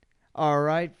All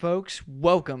right, folks,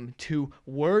 welcome to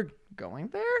We're Going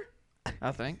There?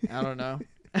 I think. I don't know.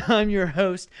 I'm your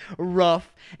host,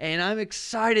 Ruff, and I'm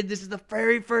excited. This is the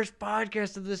very first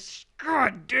podcast of this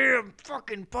goddamn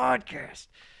fucking podcast.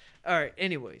 All right,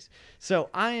 anyways, so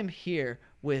I am here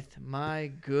with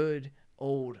my good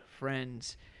old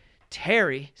friends,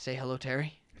 Terry. Say hello,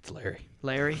 Terry. It's Larry.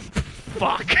 Larry.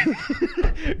 Fuck.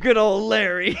 Good old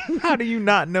Larry. How do you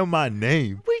not know my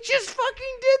name? We just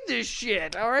fucking did this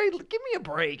shit, all right? Give me a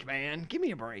break, man. Give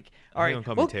me a break. All right. Don't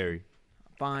call me Terry.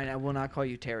 Fine, I will not call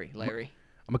you Terry, Larry.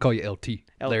 I'm gonna call you LT.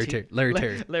 Larry Terry. Larry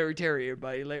Terry. Larry Terry,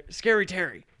 everybody. Scary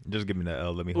Terry. Just give me the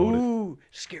L. Let me hold it. Ooh,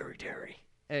 Scary Terry.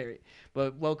 All right.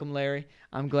 But welcome, Larry.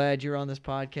 I'm glad you're on this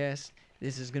podcast.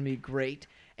 This is going to be great.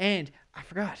 And I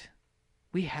forgot,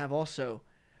 we have also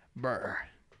Burr.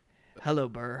 Hello,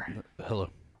 Burr. Hello.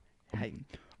 Hey.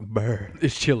 Burr.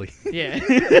 It's chilly. Yeah.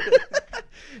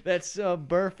 That's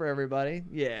Burr for everybody.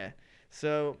 Yeah.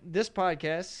 So this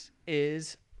podcast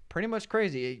is pretty much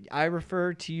crazy. I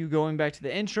refer to you going back to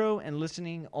the intro and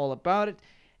listening all about it.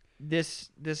 This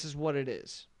is what it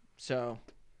is. So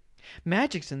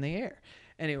magic's in the air.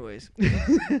 Anyways.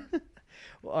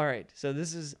 Well, all right. So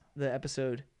this is the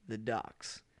episode, The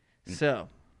Docs. So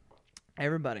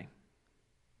everybody.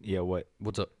 Yeah, what?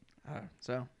 What's up?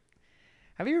 So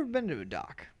have you ever been to a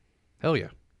doc? Hell yeah.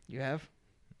 You have?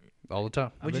 All the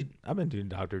time. I've been doing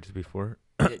doctors before.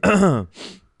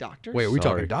 Doctors? Wait, are we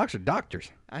Sorry. talking docs or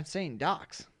doctors? I'm saying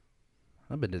docs.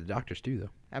 I've been to the doctors too, though.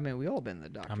 I mean, we all been to the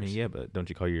doctors. I mean, yeah, but don't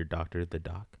you call your doctor the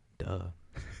doc? Duh.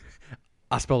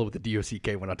 I spell it with a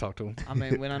D-O-C-K when I talk to him. I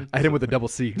mean, when I'm... I hit him with a double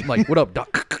C. I'm like, what up,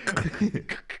 doc?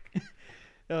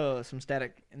 Oh, some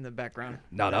static in the background.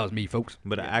 No, that was me, folks.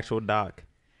 But an actual doc.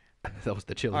 That was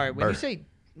the chili. All right, when Burr. you say,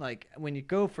 like, when you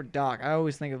go for doc, I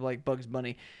always think of, like, Bugs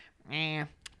Bunny.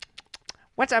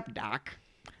 What's up, doc?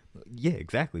 Yeah,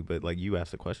 exactly. But like you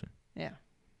asked the question. Yeah.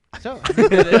 So,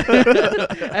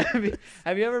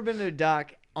 have you ever been to a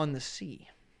doc on the sea?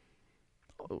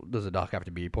 Does a doc have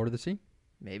to be part of the sea?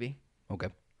 Maybe. Okay.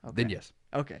 Okay. Then yes.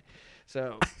 Okay.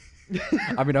 So,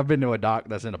 I mean, I've been to a dock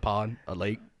that's in a pond, a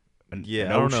lake, an Yeah,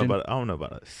 an I don't ocean. know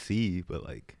about a sea, but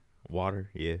like water.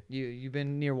 Yeah, you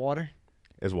been near water?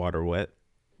 is water wet?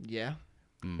 Yeah.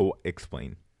 Oh,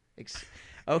 explain.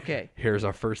 Okay. Here's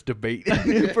our first debate.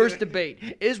 First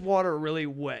debate. Is water really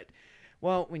wet?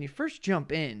 Well, when you first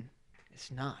jump in, it's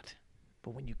not.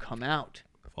 But when you come out,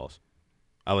 False.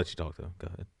 I'll let you talk though. Go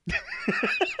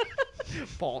ahead.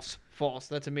 false. False.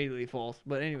 That's immediately false.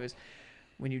 But anyways,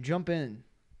 when you jump in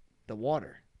the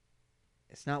water,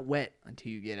 it's not wet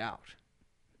until you get out.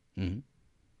 Mm-hmm.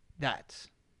 That's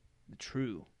the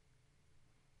true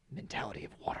mentality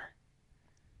of water.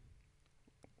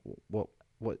 What?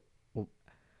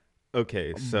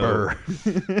 Okay, so Burr.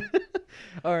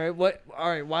 All right,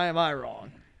 why am I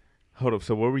wrong? hold up.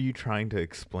 So what were you trying to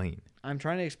explain? I'm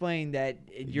trying to explain that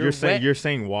You're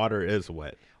saying water is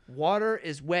wet. water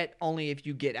is wet only if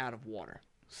you get out of water.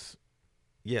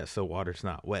 Yeah, so water's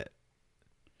not wet.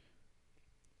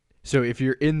 So if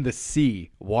you're in the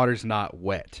sea, water's not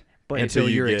wet. But until until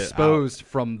you you're get exposed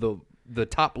from the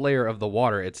top layer of the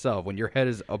water itself. When your head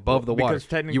is above the water, Because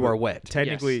technically- you are wet.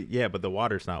 Technically, yeah, but the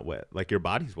water's not wet. Like your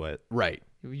body's wet, Right.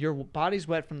 Your body's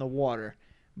wet from the water,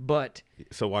 but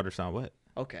so water's not wet.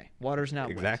 okay, water's not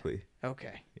Exactly. wet.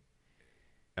 Okay.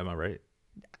 Am I right?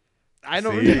 I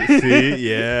don't See,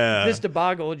 yeah. This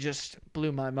debacle just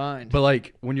blew my mind. But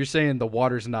like when you're saying the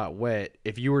water's not wet,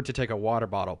 if you were to take a water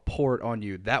bottle, pour it on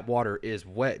you, that water is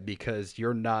wet because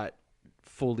you're not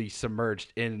fully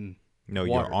submerged in No,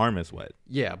 water. your arm is wet.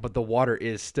 Yeah, but the water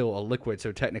is still a liquid,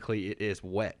 so technically it is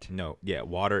wet. No, yeah,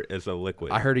 water is a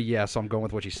liquid. I heard a yes, so I'm going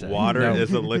with what you said. Water No.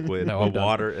 is a liquid, No, I'm but done.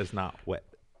 water is not wet.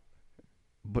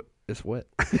 But it's wet.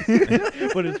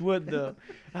 But it's wet though.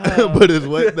 But it's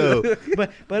wet though.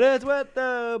 But it's wet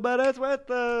though. But it's wet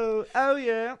though. Oh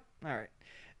yeah. All right.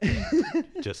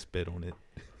 Just spit on it.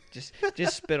 Just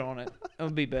spit on it. It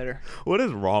would be better. What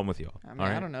is wrong with y'all? I mean,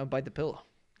 I don't know. Bite the pillow.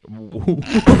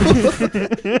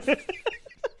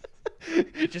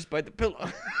 Just bite the pillow.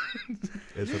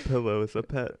 It's a pillow. It's a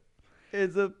pet.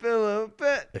 It's a pillow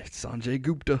pet. It's Sanjay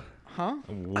Gupta. Huh?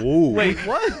 Whoa. Wait,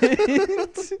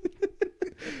 what?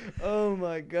 Oh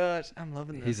my gosh, I'm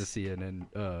loving this. He's a CNN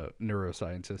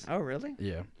neuroscientist. Oh really?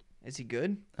 Yeah. Is he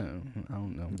good? I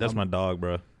don't know. That's my dog,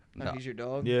 bro. Oh, No. he's your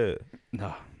dog? Yeah. No.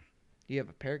 Do you have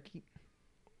a parakeet?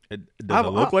 Does it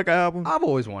look like I have one? I've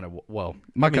always wanted. Well,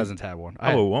 my cousins had one.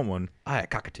 I would want one. I had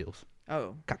cockatiels.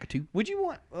 Oh. Cockatoo. Would you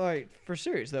want, all right, for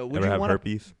serious though, would Ever you have want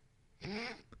herpes?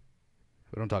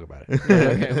 We don't talk about it.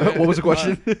 Okay, What was the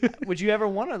question? would you ever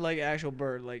want a like actual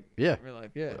bird, like Yeah. real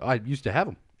life? Yeah. I used to have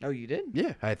them. Oh, you did?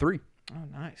 Yeah, I had 3. Oh,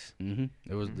 nice.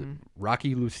 It was the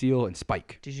Rocky, Lucille, and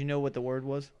Spike. Did you know what the word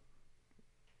was?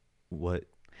 What?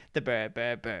 The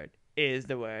bird is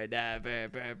the word.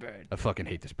 Bird. I fucking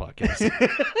hate this podcast.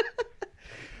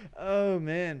 Oh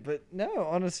man, but no.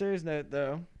 On a serious note,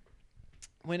 though,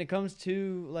 when it comes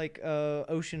to like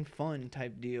ocean fun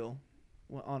type deal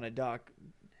on a dock,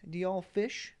 do y'all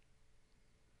fish?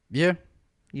 Yeah,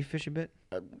 You fish a bit?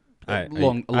 a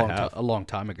long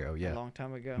time ago. Yeah, A long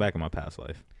time ago. Back in my past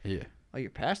life, yeah. Oh, your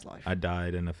past life. I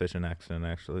died in a fishing accident.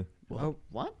 Actually, Oh,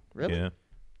 what? Really? yeah.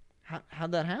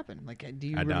 How'd that happen? Like, do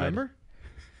you I died. remember?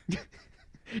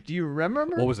 Do you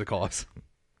remember? What was the cause?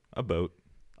 A boat.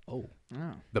 Oh,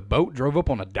 The boat drove up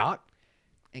on a dock,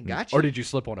 and got you. or did you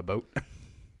slip on a boat?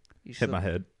 You Hit my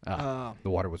head. Oh. The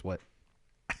water was wet.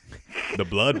 The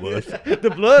blood was.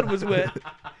 The blood was wet.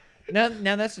 Now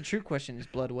that's the true question: is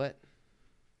blood wet?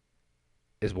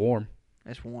 It's warm.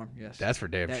 It's warm. Yes. That's for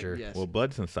damn sure. Yes. Well,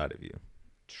 blood's inside of you.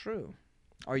 True.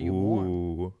 Are you warm?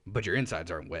 Ooh. But your insides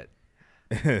aren't wet.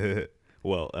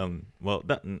 well,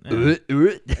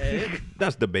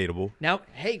 that's debatable. Now,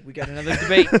 hey, we got another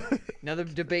debate. Another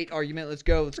debate argument. Let's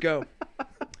go.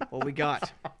 What we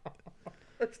got?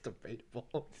 That's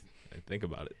debatable. Think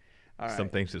about it. All right. Some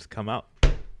things just come out.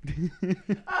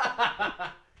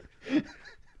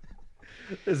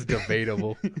 It's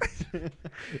debatable.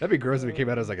 That'd be gross if it came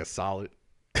out as like a solid.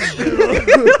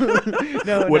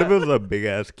 No. What if it was a big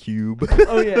ass cube?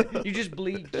 Oh yeah, you just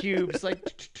bleed cubes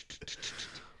like.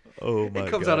 Oh my god.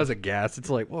 It comes out as a gas. It's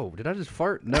like, whoa, did I just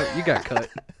fart? No, you got cut.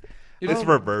 It's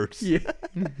reverse. Yeah.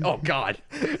 Oh God.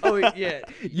 Oh yeah.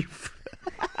 You.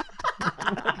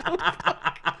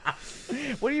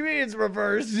 What do you mean it's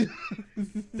reverse?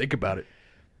 Think about it.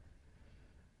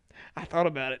 I thought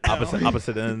about it.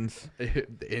 Opposite ends. The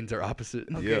ends are opposite.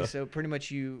 Okay, Yeah. so pretty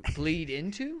much you bleed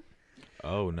into.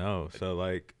 Oh no.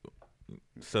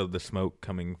 So the smoke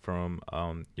coming from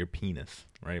your penis,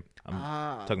 right?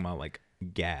 I'm talking about like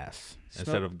gas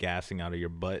instead of gassing out of your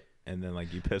butt and then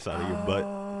like you piss out of your butt.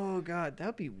 Oh god, that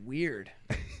would be weird.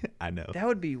 I know. That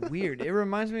would be weird. It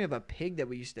reminds me of a pig that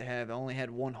we used to have. It only had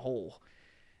one hole.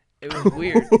 It was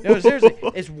weird. No, seriously,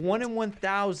 it's 1 in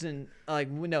 1,000.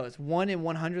 It's 1 in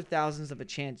 100,000 of a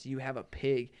chance you have a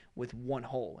pig with one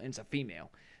hole, and it's a female.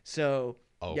 So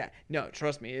yeah, no,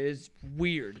 trust me, it is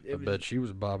weird. I bet she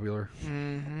was popular.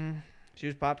 Mm-hmm. She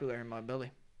was popular in my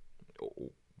belly.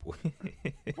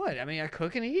 What? I mean, I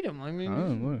cook and eat them. I mean,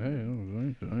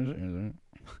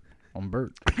 I'm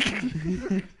Bert.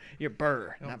 you're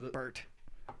Burr, not Bert.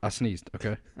 I sneezed.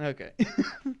 Okay. Okay.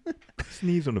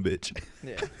 Sneeze on a bitch.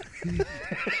 Yeah.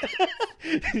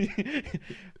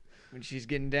 When she's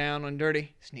getting down and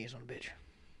dirty, sneeze on a bitch.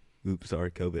 Oops,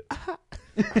 sorry, COVID.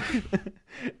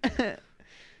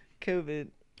 COVID.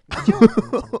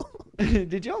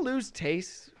 Did y'all lose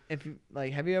taste? If you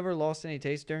have you ever lost any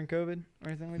taste during COVID or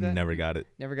anything like that? Never got it.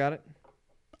 Never got it?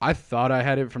 I thought I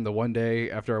had it from the one day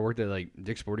after I worked at like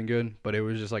Dick's Sporting Good, but it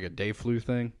was just like a day flu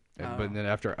thing. But then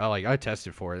after I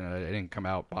tested for it and it didn't come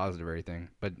out positive or anything.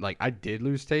 But like I did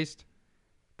lose taste,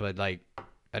 but like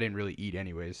I didn't really eat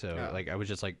anyway. So like I was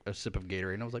just like a sip of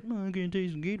Gatorade and I was like, I can't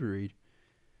taste Gatorade.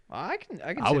 Well, I can.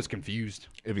 I was confused.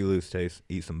 If you lose taste,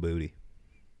 eat some booty.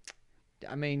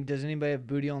 I mean, does anybody have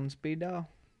booty on speed dial?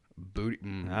 Booty.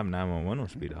 I have 911 on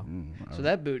speed dial. So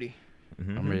that booty.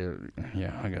 Mm-hmm. I mean,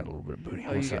 yeah, I got a little bit of booty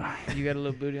Oh, on the you side. you got a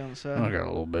little booty on the side. I got a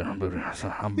little bit of booty on the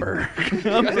side. I'm Burr.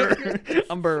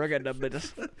 I'm Burr. I got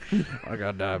diabetes. I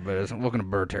got diabetes. I'm looking at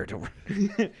Burr territory.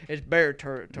 It's bear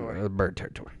territory. Burr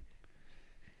territory.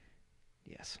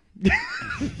 Yes.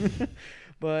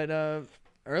 But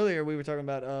earlier we were talking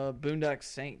about Boondock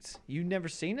Saints. You never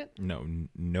seen it? No,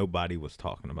 nobody was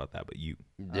talking about that but you.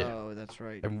 Yeah. Oh, that's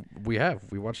right. And we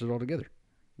watched it all together.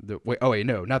 No,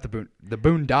 not the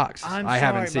Boondocks. I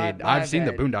haven't seen. I've seen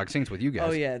the Boondock Saints with you guys.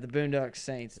 Oh yeah, the Boondock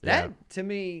Saints. Yeah. That to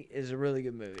me is a really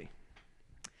good movie.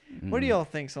 What do y'all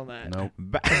think on that? No.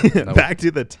 Back to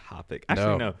the topic.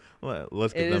 Actually, No.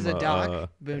 Let's give It them is a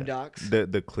doc. Boondocks.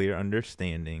 the clear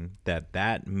understanding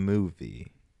that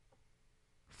movie,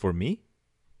 for me.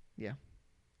 Yeah.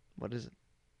 What is it?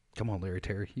 Come on, Larry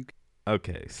Terry.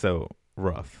 Okay, so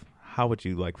rough. How would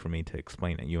you like for me to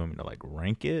explain it? You want me to like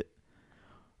rank it?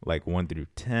 Like 1 through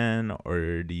 10,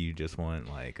 or do you just want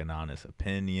like an honest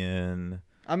opinion?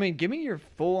 I mean, give me your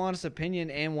full honest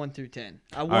opinion and 1 through 10.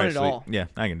 I want it all. Yeah,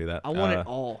 I can do that. I want it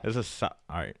all. All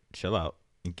right, chill out.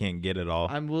 You can't get it all.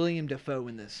 I'm William Dafoe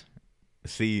in this.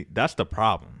 See, that's the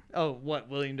problem. Oh, what?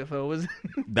 William Dafoe was?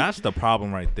 That's the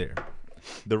problem right there.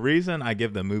 The reason I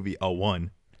give the movie a 1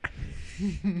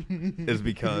 is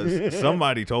because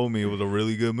somebody told me it was a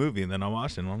really good movie, and then I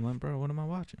watched it, and I'm like, bro, what am I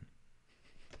watching?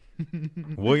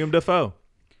 William Dafoe.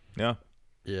 Yeah.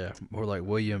 Yeah, more like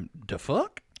William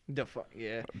DeFuck.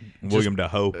 Yeah. William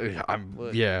Dafoe.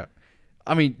 Yeah.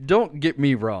 I mean, don't get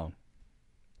me wrong.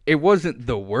 It wasn't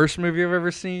the worst movie I've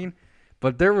ever seen,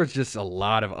 but there was just a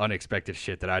lot of unexpected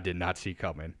shit that I did not see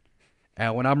coming.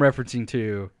 And what I'm referencing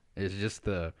to is just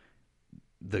the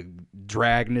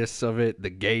dragness of it, the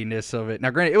gayness of it. Now,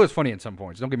 granted, it was funny at some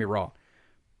points. Don't get me wrong.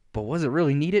 But was it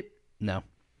really needed? No.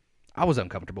 I was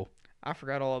uncomfortable. I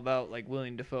forgot all about like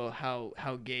William Dafoe,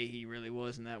 how gay he really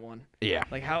was in that one. Yeah.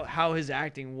 Like how his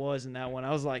acting was in that one.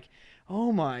 I was like,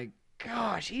 oh my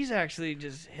gosh, he's actually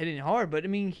just hitting hard. But I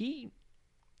mean,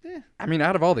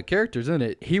 out of all the characters in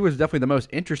it, he was definitely the most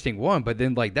interesting one. But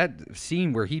then, like, that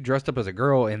scene where he dressed up as a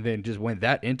girl and then just went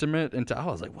that intimate into, I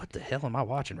was like, what the hell am I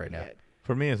watching right now?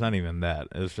 For me, it's not even that.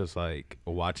 It's just like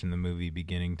watching the movie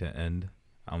beginning to end.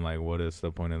 I'm like, what is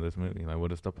the point of this movie? Like,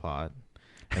 what is the plot?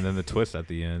 And then the twist at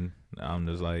the end, I'm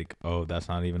just like, oh, that's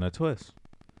not even a twist.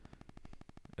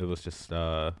 It was just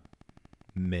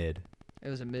mid. It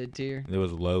was a mid tier. It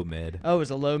was low mid. Oh, it was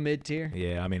a low mid tier.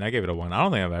 Yeah, I mean, I gave it a 1. I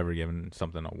don't think I've ever given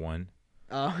something a 1.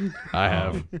 Oh, I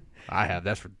have.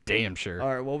 That's for damn sure.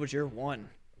 all right. What was your 1?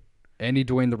 Any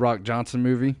Dwayne The Rock Johnson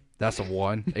movie, that's a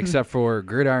 1. Except for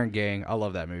Gridiron Gang, I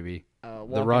love that movie.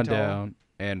 The Rundown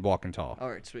and Walking Tall. All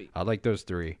right, sweet. I like those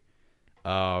 3.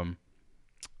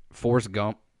 Forrest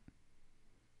Gump.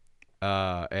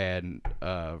 And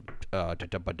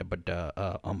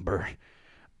Umber.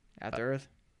 After Earth.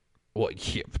 Well,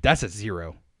 yeah, that's a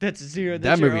 0. That's a 0.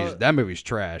 That movie's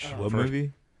trash. What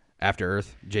movie? After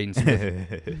Earth, Jaden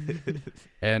Smith.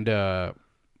 And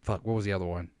what was the other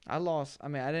one? I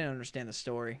didn't understand the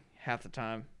story half the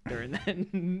time during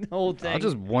that whole thing. I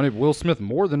just wanted Will Smith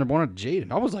more than I wanted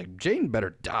Jaden. I was like, Jaden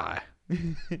better die.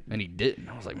 And he didn't.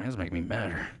 I was like, man, this making me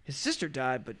madder. His sister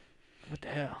died, but what the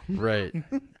hell? Right.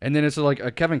 And then it's like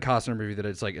a Kevin Costner movie that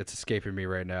it's escaping me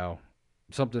right now.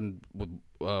 Something with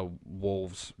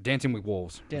wolves. Dancing with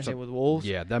Wolves. Dancing with Wolves?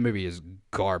 Yeah, that movie is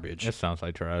garbage. It sounds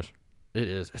like trash. It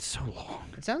is. It's so long.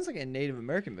 It sounds like a Native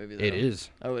American movie, though. It is.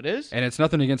 Oh, it is? And it's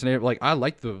nothing against Native. Like, I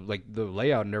like the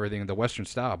layout and everything, the Western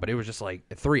style, but it was just like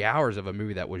 3 hours of a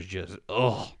movie that was just,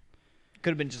 ugh. Could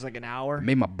have been just like an hour. It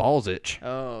made my balls itch.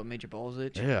 Oh, made your balls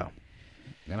itch? Yeah.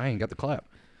 And I ain't got the clap.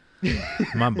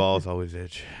 My balls always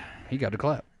itch. He got the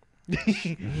clap.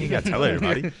 You got to tell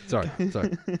everybody. Sorry.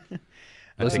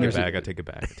 I take it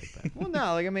back. Well,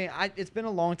 no, it's been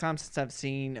a long time since I've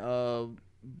seen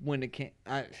when it came.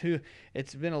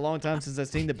 It's been a long time since I've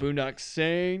seen the Boondock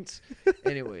Saints.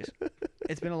 Anyways,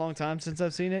 it's been a long time since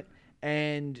I've seen it,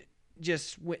 and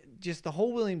just the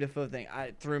whole William Dafoe thing,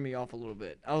 threw me off a little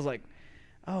bit. I was like,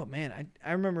 oh man,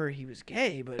 I remember he was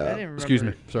gay, but I didn't remember. Excuse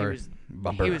me, sorry.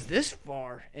 He was this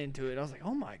far into it. I was like,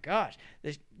 oh my gosh,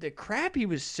 the crap he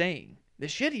was saying. The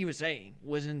shit he was saying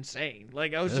was insane.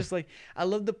 Like, I was just like, I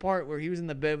love the part where he was in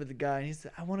the bed with the guy, and he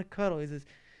said, I want to cuddle. He says,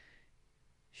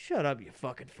 shut up, you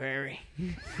fucking fairy.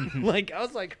 Like, I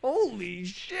was like, holy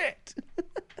shit.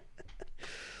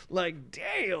 Like,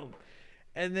 damn.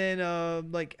 And then,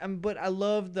 but I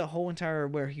loved the whole entire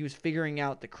where he was figuring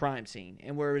out the crime scene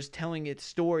and where it was telling its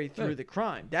story through the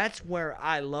crime. That's where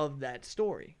I love that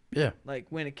story. Yeah. Like,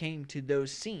 when it came to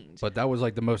those scenes. But that was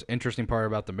like the most interesting part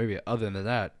about the movie. Other than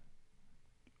that,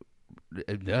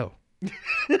 no.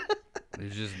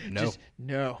 It's just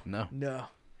no. No.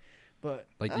 But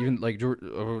like even like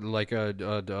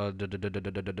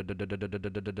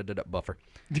buffer.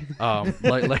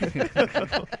 Like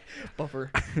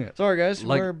buffer. Sorry guys,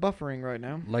 we're buffering right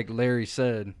now. Like Larry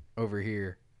said over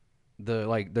here,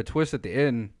 the twist at the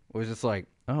end was just like,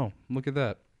 oh, look at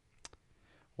that.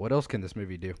 What else can this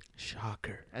movie do?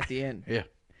 Shocker. At the end. Yeah.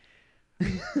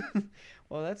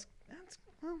 Well,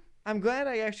 well, I'm glad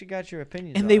I actually got your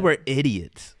opinion. And they were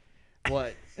idiots.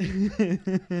 What?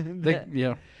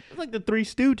 Yeah. It's like the Three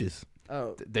Stooges.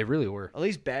 Oh. They really were. At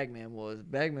least Bagman was.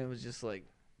 Bagman was just like.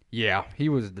 Yeah, he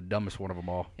was the dumbest one of them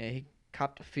all. Yeah, he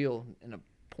copped a feel in a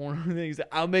porno thing. He's like,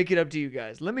 I'll make it up to you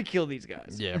guys. Let me kill these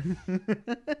guys. Yeah.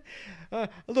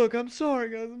 Look, I'm sorry,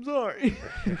 guys. I'm sorry.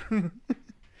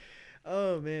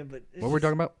 Oh, man. But what were we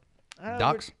talking about?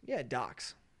 Docs? Yeah,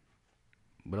 docs.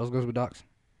 What else goes with docs?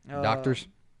 Doctors?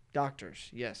 Doctors,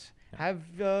 yes. Have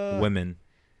women.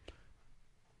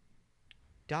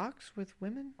 Docs with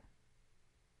women?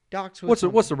 Docs with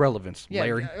what's the relevance, yeah,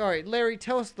 Larry? All right, Larry,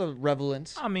 tell us the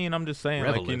relevance. I mean, I'm just saying.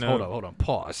 Relevance. Like, you know, Hold on.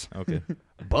 Pause. Okay.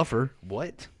 Buffer.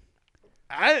 What?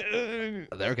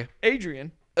 Okay.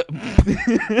 Adrian.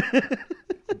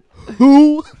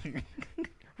 Who?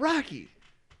 Rocky.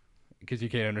 Because you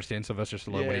can't understand Sylvester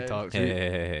Stallone when he talks.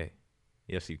 Hey.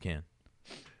 Yes, you can.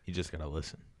 You just gotta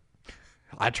listen.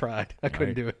 I tried. I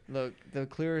couldn't do it. Look, the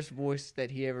clearest voice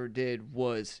that he ever did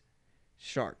was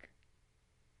Shark.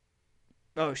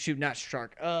 Oh shoot, not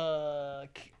Shark.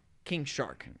 King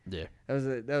Shark. Yeah.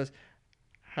 That was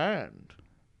hand.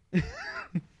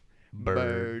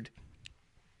 Bird.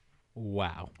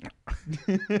 Wow.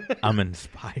 I'm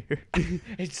inspired.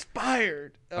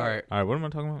 Inspired. All right. All right, what am I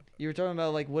talking about? You were talking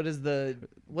about like what is the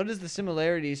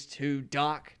similarities to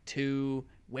Doc to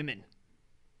women?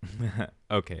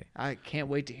 Okay. I can't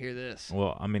wait to hear this.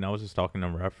 Well, I mean, I was just talking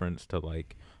in reference to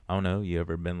like, I don't know, you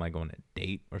ever been like on a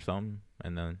date or something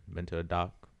and then been to a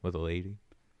dock with a lady?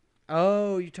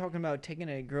 Oh, you're talking about taking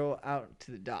a girl out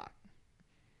to the dock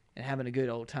and having a good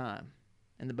old time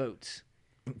in the boats,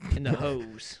 in the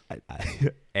hose.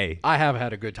 Hey, I have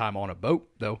had a good time on a boat,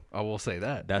 though. I will say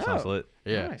that. that sounds lit.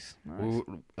 Yeah. Nice.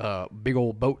 Big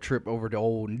old boat trip over to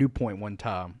old New Point one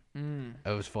time. It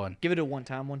was fun. Give it a one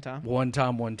time. One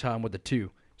time with the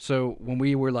two. So when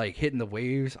we were like hitting the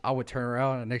waves, I would turn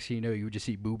around and next thing you know, you would just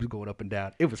see boobs going up and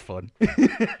down. It was fun.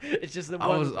 It's just the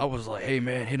one. I was like, hey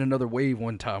man, hit another wave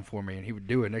one time for me, and he would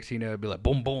do it. Next thing you know, it'd be like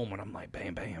boom boom, and I'm like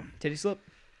bam bam. Titty slip.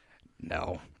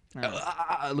 No.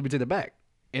 Let me take that back.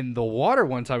 In the water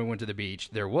one time we went to the beach,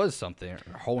 there was something.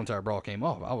 Our whole entire bra came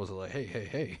off. I was like,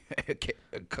 hey,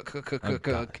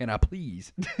 can I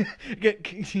please?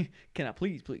 Can I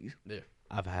please? Yeah.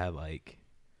 I've had like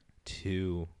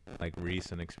 2 like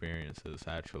recent experiences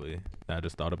actually that I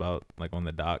just thought about like on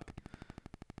the dock.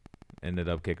 Ended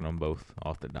up kicking them both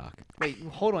off the dock. Wait,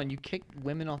 hold on. You kicked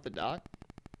women off the dock?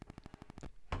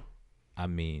 I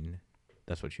mean,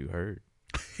 that's what you heard.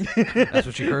 That's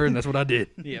what you heard, and that's what I did.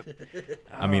 Yep.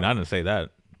 I mean, I didn't say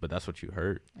that, but that's what you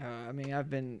heard. I mean, I've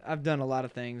done a lot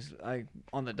of things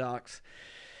on the docks.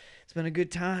 It's been a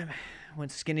good time.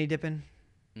 Went skinny dipping.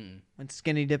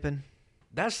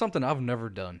 That's something I've never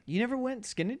done. You never went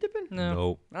skinny dipping? No.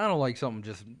 Nope. I don't like something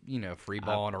just, free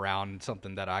balling around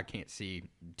something that I can't see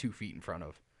 2 feet in front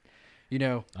of.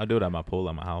 I do it at my pool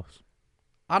at my house.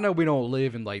 I know we don't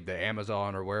live in like the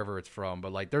Amazon or wherever it's from,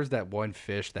 but like there's that one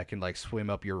fish that can like swim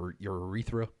up your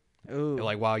urethra, Ooh.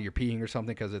 like while you're peeing or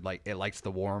something, because it likes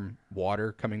the warm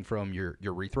water coming from your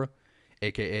urethra,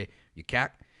 aka your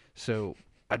cack. So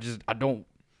I don't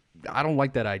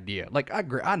like that idea. Like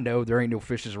I know there ain't no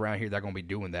fishes around here that are gonna be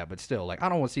doing that, but still, like I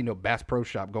don't want to see no Bass Pro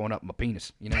Shop going up my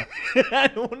penis.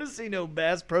 I don't want to see no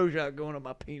Bass Pro Shop going up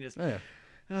my penis. Yeah.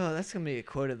 Oh, that's going to be a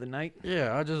quote of the night.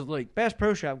 Yeah, I just like Bass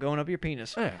Pro Shop going up your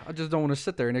penis. Yeah, I just don't want to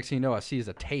sit there. Next thing you know, I see is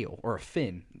a tail or a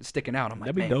fin sticking out. I'm like,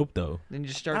 That'd be man. dope though. Then you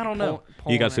just start I don't know.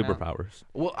 You got pulling it out. superpowers.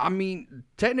 Well, I mean,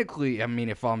 technically,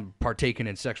 if I'm partaking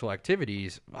in sexual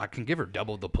activities, I can give her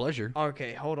double the pleasure.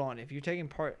 Okay, hold on. If you're taking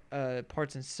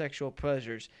parts in sexual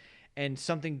pleasures and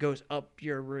something goes up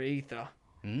your urethra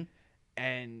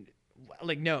and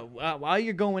like no, while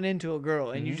you're going into a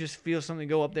girl and you just feel something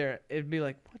go up there, it'd be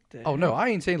like, what the Oh, heck? no, I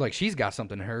ain't saying like she's got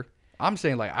something in her. I'm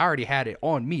saying like I already had it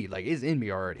on me, like it's in me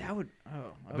already. That would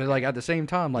okay. But like at the same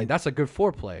time, like that's a good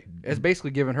foreplay. It's basically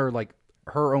giving her like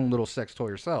her own little sex toy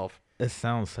herself. It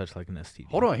sounds such like an STD.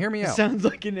 Hold on, hear me out. Sounds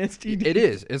like an STD. It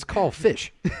is. It's called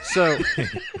fish. So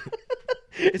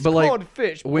It's but, like, called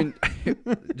fish. when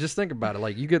just think about it,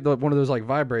 like you get one of those like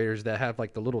vibrators that have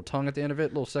like the little tongue at the end of it,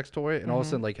 little sex toy, and all of a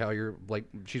sudden like how you're like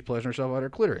she's pleasuring herself at her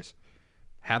clitoris.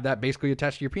 Have that basically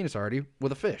attached to your penis already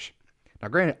with a fish. Now,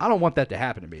 granted, I don't want that to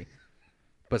happen to me,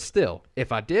 but still,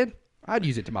 if I did, I'd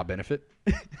use it to my benefit.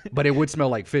 But it would smell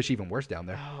like fish even worse down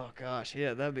there. Oh gosh,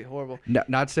 yeah, that'd be horrible.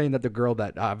 Not saying that the girl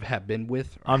that I have been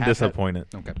with. I'm disappointed.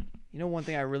 Okay. You know, one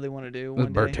thing I really want to do. This is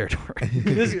one bird day- territory.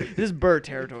 this is bird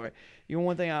territory. You know,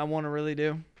 one thing I want to really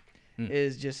do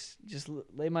is just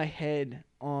lay my head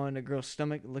on a girl's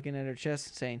stomach, looking at her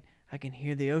chest, saying, "I can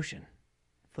hear the ocean."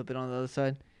 Flip it on the other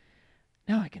side.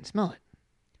 Now I can smell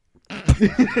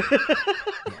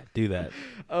it. Do that.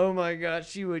 Oh my God,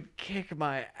 she would kick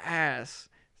my ass.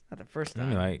 It's not the first I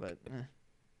mean, time, like-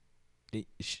 but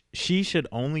She should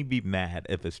only be mad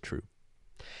if it's true.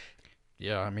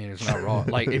 Yeah, I mean, it's not wrong.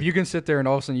 Like, if you can sit there and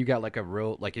all of a sudden you got like a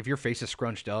real, like, if your face is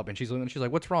scrunched up and she's looking, she's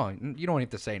like, "What's wrong?" You don't have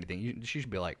to say anything. She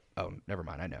should be like, "Oh, never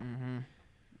mind, I know."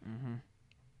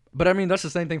 But I mean, that's the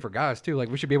same thing for guys too. Like,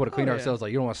 we should be able to clean yeah. ourselves.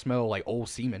 Like, you don't want to smell like old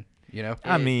semen.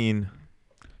 I mean,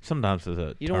 sometimes it's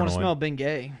a you don't want to turn smell on. Ben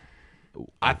Gay.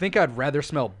 I think I'd rather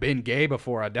smell Ben Gay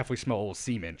before I definitely smell old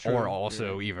semen, True. or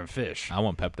also even fish. I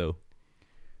want Pepto.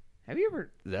 Have you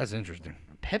ever That's interesting.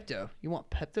 Pepto? You want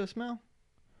Pepto smell?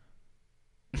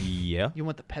 Yeah. You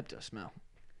want the Pepto smell?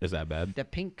 Is that bad?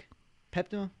 That pink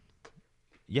Pepto?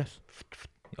 Yes.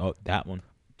 Oh, that one.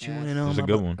 Chewing That's on a my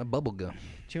good bu- one. A bubble gum.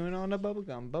 Chewing on the bubble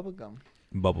gum.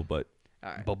 Bubble butt.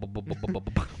 All right. Bubble.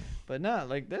 But no,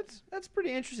 like that's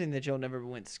pretty interesting that y'all never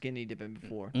went skinny dipping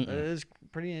before. That is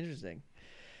pretty interesting.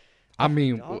 I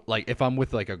mean, like if I'm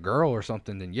with like a girl or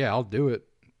something, then yeah, I'll do it.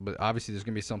 But obviously, there's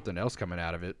gonna be something else coming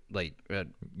out of it. Like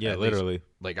yeah, literally. Least,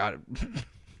 like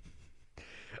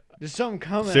there's something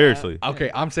coming. Seriously. Okay,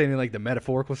 I'm saying in like the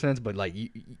metaphorical sense, but like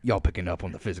y'all picking up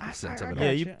on the physical sense of it.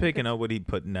 Yeah, you picking up what he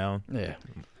putting down. Yeah.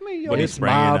 I mean, what he's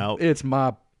spraying out. It's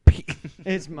my.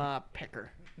 It's my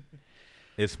pecker.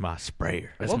 It's my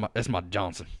sprayer. It's my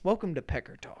Johnson. Welcome to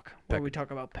Pecker Talk, where we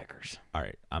talk about peckers. All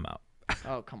right, I'm out.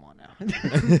 Oh, come on now.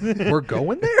 We're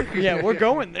going there? Yeah, we're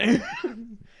going there.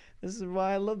 This is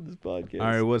why I love this podcast. All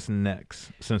right, what's next?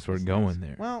 Since we're going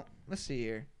there. Well, let's see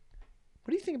here.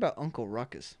 What do you think about Uncle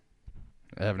Ruckus?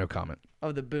 I have no comment.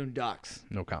 Of the Boondocks.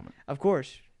 No comment. Of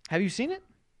course. Have you seen it?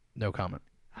 No comment.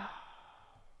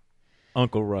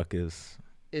 Uncle Ruckus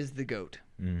is the GOAT.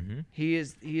 Mm-hmm. He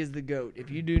is the GOAT.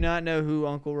 If you do not know who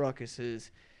Uncle Ruckus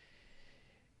is,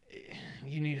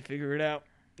 you need to figure it out.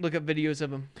 Look up videos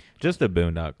of him. Just the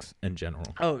Boondocks in general.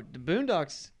 Oh, the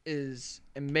Boondocks is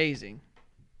amazing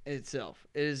itself.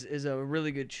 It is a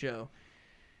really good show.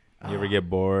 You ever get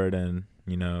bored and,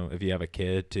 if you have a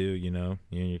kid too, you and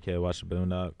your kid watch the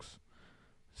Boondocks?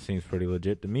 Seems pretty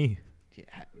legit to me. Yeah,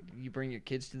 you bring your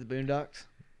kids to the Boondocks?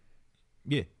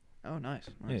 Yeah. Oh, nice.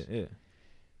 Yeah.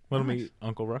 Want to meet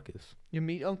Uncle Ruckus. You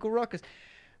meet Uncle Ruckus.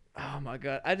 Oh, my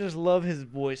God. I just love his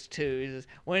voice, too. He says,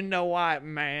 when the white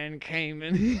man came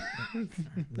in.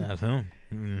 That's him.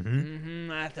 Mm-hmm.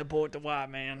 I support the white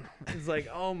man. It's like,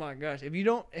 oh, my gosh.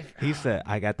 He said,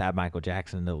 I got that Michael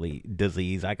Jackson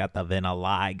disease. I got the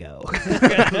vitiligo.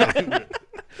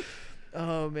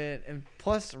 Oh, man. And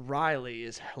plus, Riley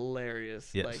is hilarious.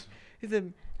 Yes. Like, he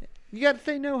said, you got to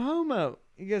say no homo.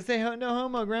 You got to say no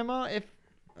homo, Grandma.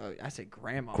 I said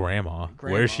grandma. Grandma.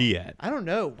 Where's she at? I don't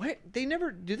know. What?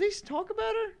 Do they talk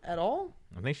about her at all?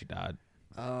 I think she died.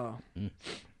 Oh.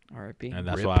 R.I.P. And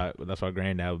that's why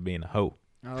Granddad was being a hoe.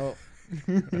 Oh.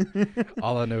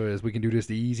 All I know is we can do this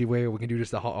the easy way or we can do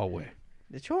this the hard way.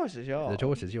 The choice is yours. The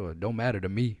choice is yours. Don't matter to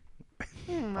me.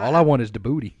 All I want is the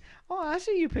booty. Oh, I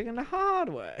see you picking the hard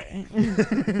way.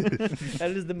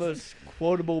 That is the most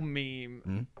quotable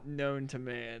meme known to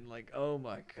man. Like, oh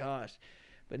my gosh.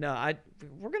 But no,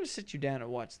 we're gonna sit you down and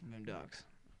watch the Boondocks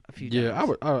a few times. Yeah,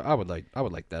 I would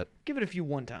like that. Give it a few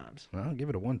one times. I'll give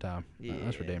it a one time. Yeah.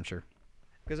 That's for damn sure.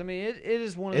 Because I mean, it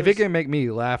is one of if those... it can make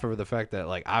me laugh over the fact that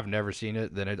like I've never seen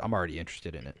it, then I'm already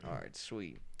interested in it. All right,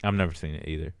 sweet. I've never seen it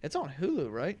either. It's on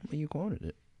Hulu, right? Well, you quoted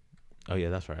it. Oh yeah,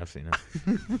 that's right. I've seen it.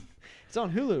 It's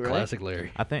on Hulu, right? Classic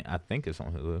Larry. I think it's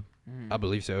on Hulu. I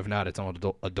believe so. If not, it's on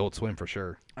Adult Swim for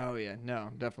sure. Oh yeah, no,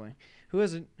 definitely. Who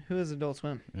has Adult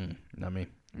Swim? Not me.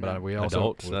 But we also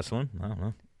Adults. That's one. I don't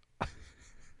know.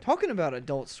 Talking about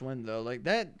Adult Swim though, like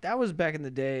that was back in the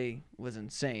day was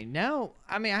insane. Now,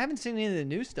 I mean, I haven't seen any of the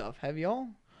new stuff. Have y'all?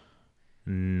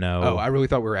 No. Oh, I really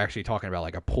thought we were actually talking about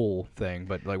like a pool thing,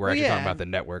 but like we're actually talking about the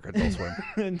network Adult Swim.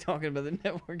 Talking about the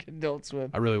network Adult Swim.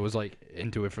 I really was like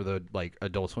into it for the like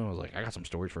Adult Swim. I was like, I got some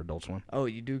stories for Adult Swim. Oh,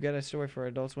 you do got a story for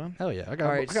Adult Swim? Hell yeah, I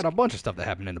got a bunch of stuff that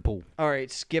happened in the pool. All right,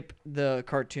 skip the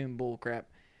cartoon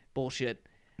bullshit,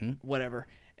 whatever.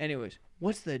 Anyways,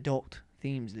 what's the adult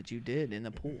themes that you did in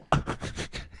the pool?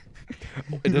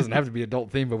 It doesn't have to be adult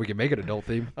theme, but we can make it adult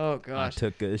theme. Oh gosh, I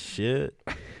took a shit.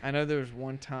 I know there was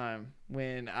one time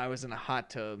when I was in a hot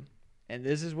tub, and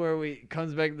this is where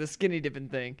comes back to the skinny dipping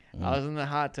thing. I was in the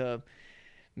hot tub,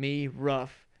 me,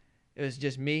 Rough. It was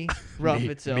just me, Rough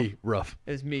itself. Me, Rough.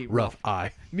 It was me, Rough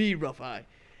Eye. Me, Rough Eye.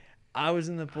 I was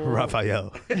in the pool.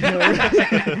 Raphael.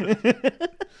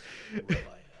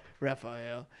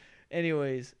 Raphael.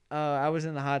 Anyways, I was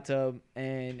in the hot tub,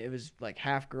 and it was like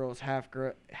half girls, half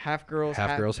guys.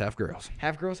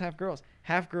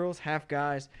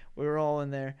 We were all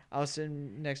in there. I was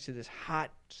sitting next to this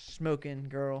hot, smoking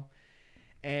girl,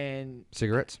 and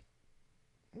cigarettes.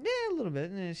 Yeah, a little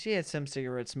bit. And she had some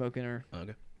cigarette smoke in her.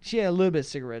 Okay. She had a little bit of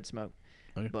cigarette smoke.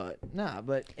 Okay. But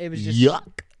it was just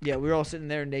yuck. Yeah, we were all sitting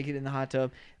there naked in the hot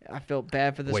tub. I felt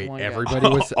bad for this one guy. Everybody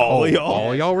was all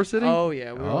y'all were sitting? Oh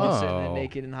yeah, we were all sitting there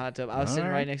naked in the hot tub. I was sitting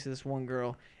right next to this one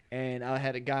girl, and I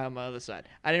had a guy on my other side.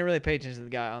 I didn't really pay attention to the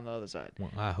guy on the other side.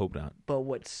 Well, I hope not. But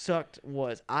what sucked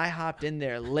was I hopped in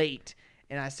there late,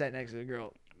 and I sat next to the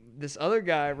girl. This other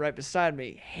guy right beside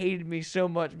me hated me so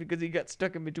much because he got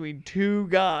stuck in between two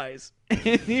guys,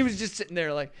 and he was just sitting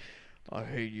there like, I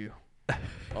hate you.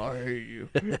 I hate you.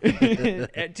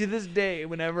 And to this day,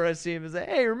 whenever I see him, he's like,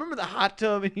 hey, remember the hot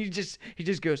tub? And he just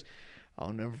goes,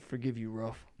 I'll never forgive you,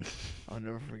 Ruff. I'll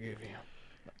never forgive you.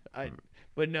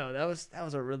 But no, that was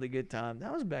a really good time.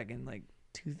 That was back in like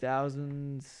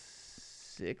 2006,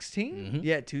 2016?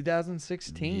 Yeah,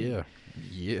 2016.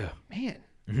 Yeah.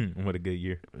 Man. What a good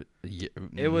year. Yeah.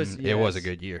 It was It was a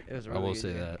good year. It was a really I will good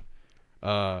say year.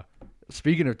 that.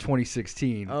 Speaking of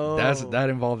 2016, that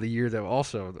involved the year that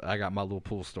also I got my little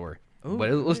pool story. Ooh,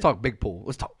 but let's talk big pool.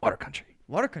 Let's talk water country.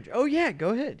 Water country. Oh, yeah, go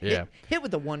ahead. Yeah. Hit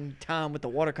with the one time with the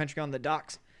water country on the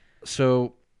docks.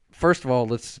 So, first of all,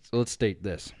 let's state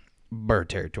this. Bird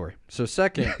territory. So,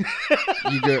 second,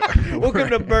 you go. Welcome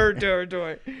to bird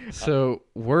territory. So,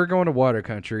 we're going to water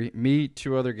country. Me,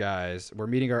 two other guys. We're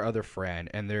meeting our other friend,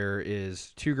 and there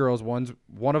is two girls. One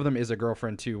of them is a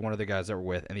girlfriend to one of the guys that we're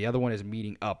with, and the other one is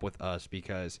meeting up with us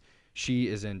because she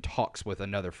is in talks with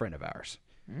another friend of ours.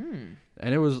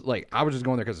 And it was like, I was just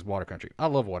going there because it's water country. I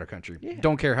love water country. Yeah.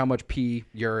 Don't care how much pee,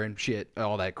 urine, shit,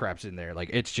 all that crap's in there. Like,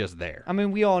 it's just there. I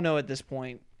mean, we all know at this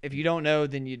point. If you don't know,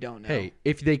 then you don't know. Hey,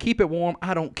 if they keep it warm,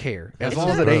 I don't care. As long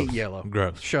as it ain't yellow.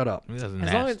 Gross. Shut up. That's as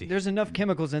nasty. long as there's enough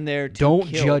chemicals in there to Don't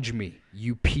kill. judge me,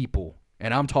 you people.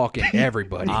 And I'm talking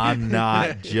everybody. I'm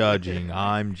not judging.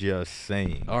 I'm just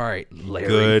saying. All right, Larry.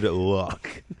 Good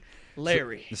luck.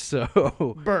 Larry.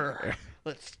 So, Burr.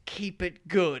 Let's keep it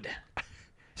good.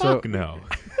 Fuck no.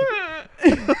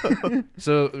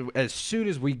 So as soon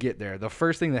as we get there, the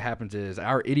first thing that happens is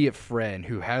our idiot friend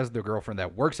who has the girlfriend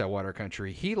that works at Water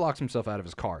Country, he locks himself out of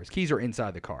his car. His keys are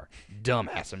inside the car.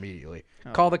 Dumbass immediately.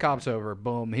 Call the cops over.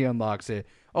 Boom. He unlocks it.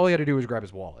 All he had to do was grab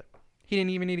his wallet. He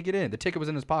didn't even need to get in. The ticket was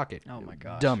in his pocket. Oh, my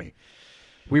gosh. Dummy.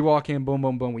 We walk in. Boom,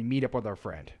 boom, boom. We meet up with our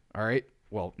friend. All right?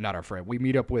 Well, not our friend. We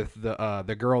meet up with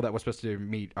the girl that was supposed to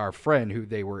meet our friend who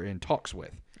they were in talks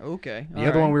with. Okay. The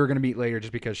other one we were going to meet later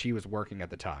just because she was working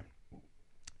at the time.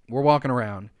 We're walking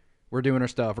around. We're doing our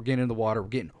stuff. We're getting in the water. We're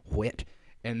getting wet.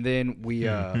 And then we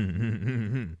we're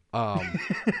about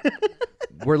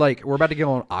to get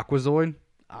on Aquazoid.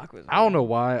 Aquazoid. I don't know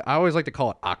why. I always like to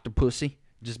call it Octopussy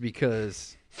just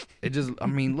because it just, I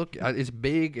mean, look, it's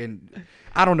big and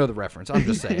I don't know the reference. I'm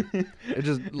just saying.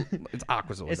 It's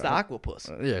Aquazoid. It's the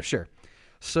Aquapus. Yeah, sure.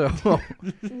 So,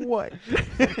 What?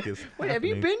 Wait, have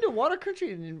you been to Water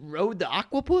Country and rode the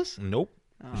Aquapus? Nope.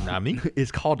 Not me. it's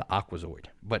called Aquazoid,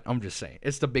 but I'm just saying.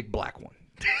 It's the big black one.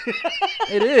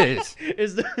 It is.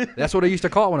 That's what I used to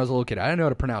call it when I was a little kid. I didn't know how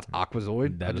to pronounce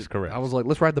Aquazoid. That is correct. I was like,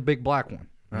 let's ride the big black one.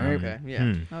 All right. Okay,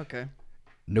 yeah. Okay.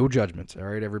 No judgments. All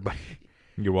right, everybody.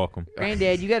 You're welcome.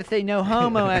 Granddad, you got to say no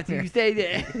homo after you say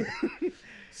that.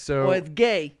 So, Well, it's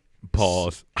gay.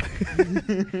 Pause.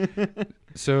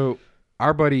 so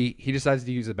our buddy, he decides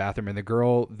to use the bathroom, and the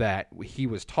girl that he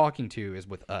was talking to is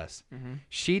with us. Mm-hmm.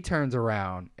 She turns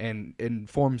around and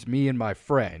informs me and my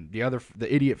friend, the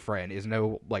idiot friend, is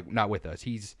not with us.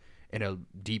 He's in a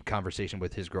deep conversation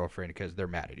with his girlfriend because they're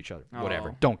mad at each other. Oh.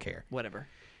 Whatever. Don't care. Whatever.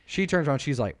 She turns around.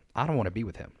 She's like, I don't want to be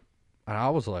with him. And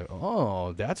I was like,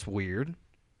 oh, that's weird.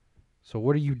 So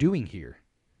what are you doing here?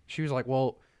 She was like,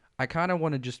 well, I kind of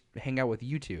want to just hang out with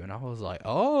you two. And I was like,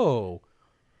 oh,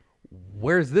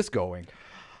 where's this going?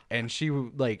 And she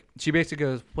basically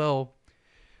goes, well,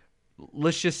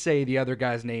 let's just say the other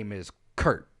guy's name is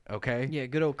Kurt, okay? Yeah,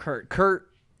 good old Kurt.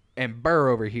 Kurt and Burr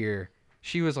over here.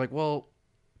 She was like, well,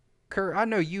 Kurt, I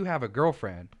know you have a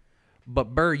girlfriend,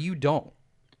 but Burr, you don't.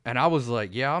 And I was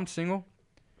like, yeah, I'm single.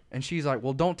 And she's like,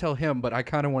 well, don't tell him, but I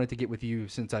kind of wanted to get with you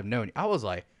since I've known you. I was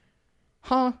like,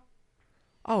 huh?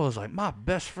 I was like, my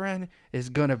best friend is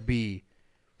going to be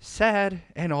sad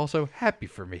and also happy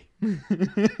for me.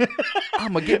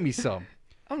 I'm going to get me some.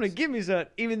 I'm going to give me some,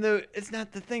 even though it's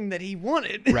not the thing that he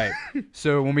wanted. Right.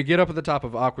 So when we get up at the top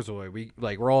of Aquazoid,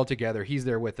 we're all together. He's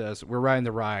there with us. We're riding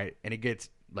the ride, and it gets,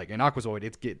 in Aquazoid,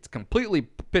 it gets completely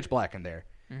pitch black in there.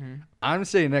 Mm-hmm. I'm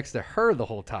sitting next to her the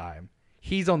whole time.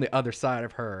 He's on the other side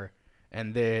of her,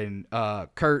 and then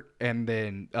Kurt, and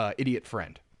then idiot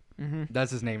friend. Mm-hmm. That's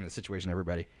his name in the situation,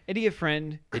 everybody. Idiot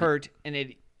friend, Kurt, and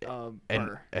idiot.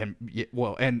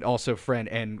 And also friend,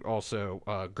 and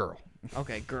also girl.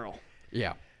 Okay, girl.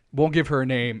 Yeah, won't give her a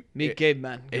name. Meet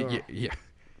caveman. Yeah.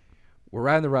 We're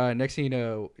riding the ride. Next thing you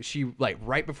know, she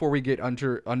right before we get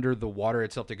under the water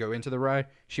itself to go into the ride,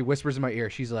 she whispers in my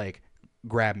ear. She's like,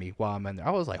 "Grab me while I'm in there."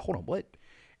 I was like, "Hold on, what?"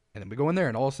 And then we go in there,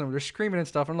 and all of a sudden they're screaming and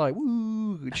stuff. I'm like,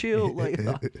 "Woo, chill, like,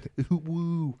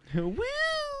 woo, woo."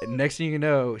 And next thing you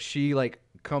know, she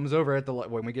comes over at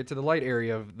when we get to the light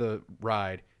area of the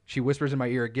ride. She whispers in my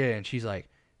ear again. She's like,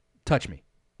 "Touch me."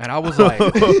 And I was like,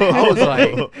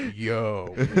 yo,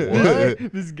 what?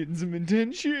 This is getting some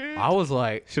attention. I was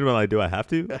like, should have been like, do I have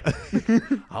to?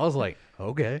 I was like,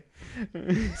 okay.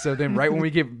 So then right when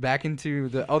we get back into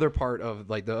the other part of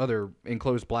the other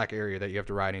enclosed black area that you have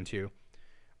to ride into,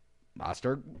 I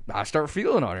start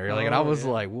feeling on her. And I was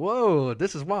like, whoa,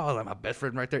 this is wild. Like my best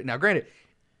friend right there. Now, granted,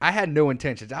 I had no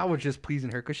intentions. I was just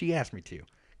pleasing her because she asked me to,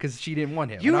 because she didn't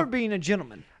want him. You were being a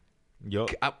gentleman.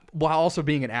 While also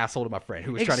being an asshole to my friend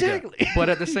who was trying to get. But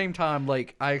at the same time,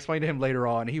 like, I explained to him later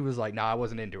on, he was like, "Nah, I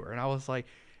wasn't into her," and I was like,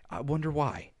 "I wonder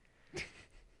why."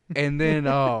 And then,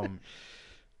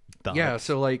 yeah,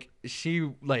 so like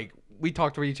we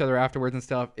talked to each other afterwards and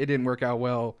stuff. It didn't work out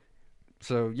well,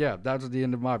 so yeah, that was the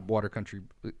end of my water country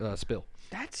spill.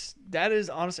 That is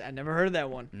honestly, I never heard of that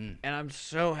one, and I'm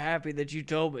so happy that you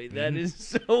told me. That is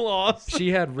so awesome.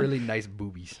 She had really nice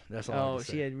boobies. That's all. I have to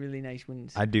say. She had really nice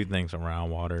ones. I do things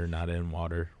around water, not in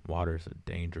water. Water is a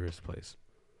dangerous place.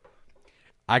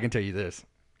 I can tell you this: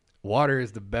 water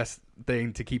is the best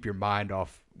thing to keep your mind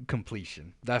off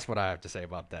completion. That's what I have to say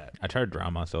about that. I tried to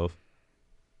drown myself.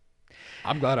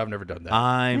 I'm glad I've never done that.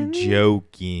 I'm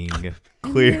joking.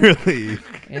 Clearly.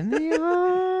 In the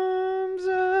arms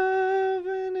of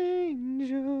an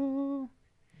angel.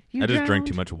 I just drank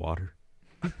too much water.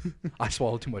 I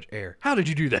swallowed too much air. How did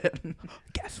you do that?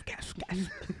 Gas.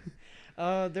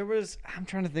 There was. I'm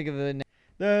trying to think of the.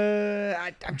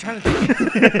 I'm trying to think.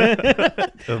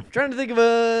 I'm trying to think of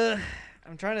a.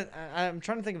 I'm trying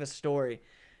to think of a story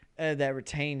that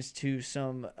pertains to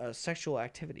some sexual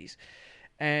activities,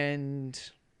 and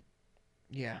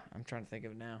yeah, I'm trying to think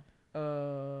of it now.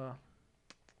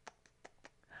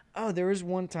 Oh, there was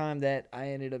one time that I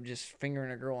ended up just fingering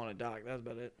a girl on a dock. That was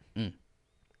about it.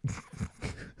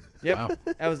 Yep. Wow.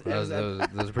 That was a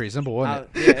pretty simple, wasn't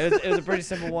it? Yeah, it was a pretty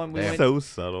simple one. We So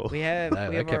subtle.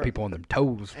 That kept people on their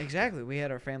toes. Exactly. We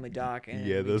had our family dock. And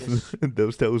Yeah,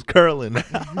 those toes curling.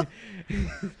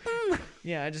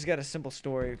 Yeah, I just got a simple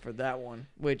story for that one,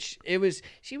 which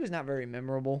she was not very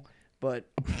memorable, but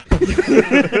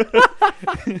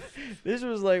this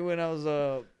was like when I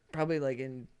was probably like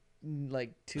in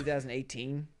like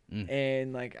 2018,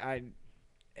 and like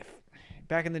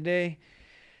back in the day,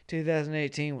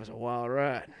 2018 was a wild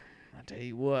ride. I tell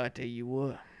you what.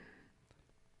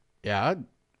 Yeah,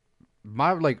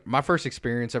 my first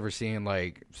experience ever seeing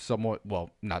like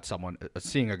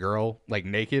seeing a girl like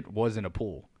naked was in a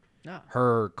pool. No.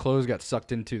 Her clothes got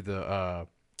sucked into the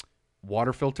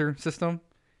water filter system.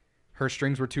 Her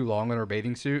strings were too long on her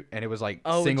bathing suit, and it was like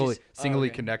singly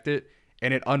connected,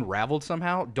 and it unraveled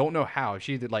somehow. Don't know how.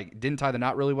 She didn't tie the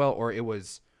knot really well, or it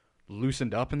was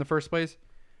loosened up in the first place.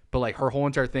 But like her whole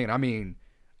entire thing. I mean,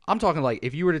 I'm talking like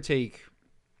if you were to take,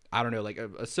 I don't know, like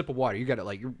a sip of water, you got it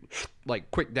like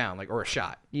quick down, like, or a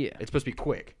shot. Yeah, it's supposed to be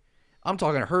quick. I'm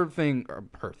talking her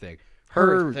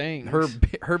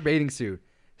bathing suit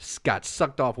got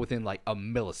sucked off within like a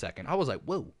millisecond. I was like,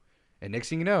 whoa. And next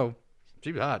thing you know,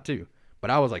 she was hot too. But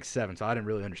I was like 7, so I didn't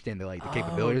really understand the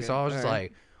capabilities. Okay. So I was just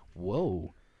like,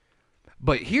 whoa.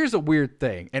 But here's a weird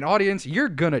thing. And audience, you're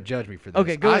going to judge me for this.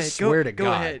 Okay, go ahead. I swear to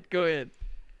God. Go ahead.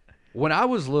 When I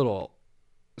was little,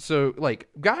 so like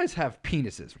guys have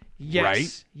penises,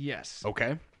 right? Yes.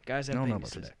 Okay. Guys have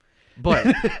penises. But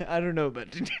I don't know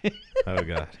about today. Oh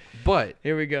God. But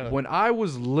here we go. When I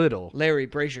was little, Larry,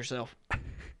 brace yourself.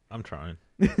 I'm trying.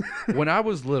 When I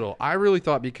was little, I really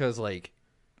thought because like,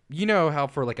 you know how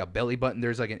for like a belly button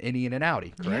there's like an innie and an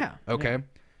outie, correct? Yeah. Okay. Yeah.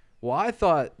 Well, I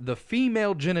thought the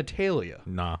female genitalia.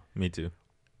 Nah, me too.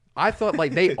 I thought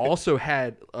like they also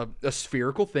had a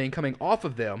spherical thing coming off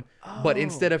of them, but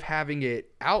instead of having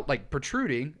it out like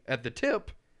protruding at the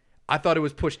tip, I thought it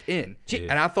was pushed in,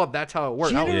 and I thought that's how it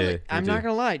worked. I'm not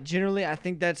gonna lie. Generally, I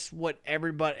think that's what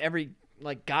every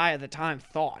like guy at the time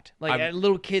thought. Like a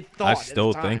little kid thought. I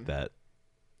still think that.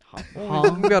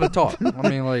 We gotta talk. I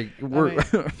mean, like we're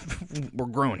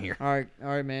grown here. All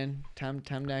right, man. Time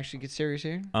to actually get serious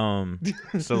here.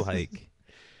 So like,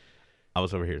 I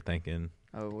was over here thinking.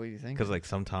 Oh, what do you think? Because like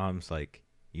sometimes like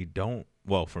you don't.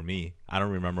 Well, for me, I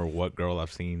don't remember what girl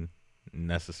I've seen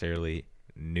necessarily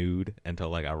nude until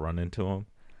like I run into them,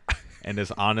 and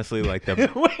it's honestly like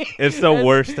it's the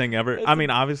worst thing ever. I mean,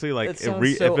 obviously like if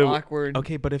it awkward.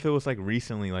 Okay, but if it was like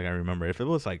recently, like I remember, if it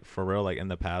was like for real, like in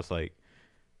the past, like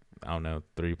I don't know,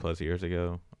 3+ years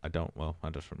ago, I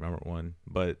just remember one,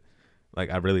 but like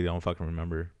I really don't fucking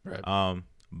remember. Right.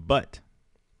 But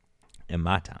in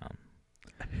my time,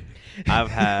 I've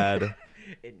had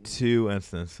 2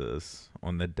 instances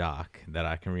on the dock that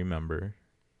I can remember.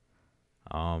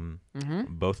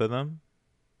 Both of them,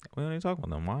 we don't even talk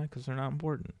about them. Why? Because they're not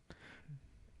important.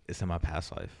 It's in my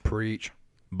past life. Preach.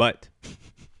 But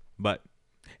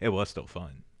it was still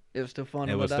fun. It was still fun.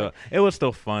 It was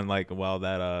still fun. Like while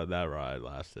that ride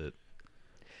lasted.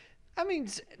 I mean,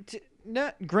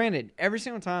 granted, every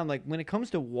single time, like when it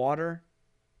comes to water,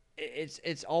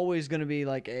 it's always going to be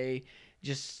like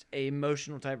just a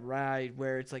emotional type ride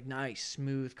where it's like nice,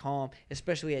 smooth, calm,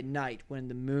 especially at night when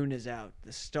the moon is out,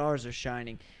 the stars are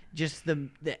shining. Just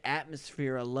the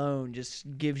atmosphere alone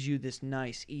just gives you this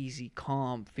nice, easy,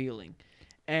 calm feeling.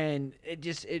 And it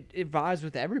vibes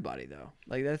with everybody though.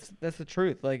 Like that's the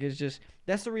truth. Like it's just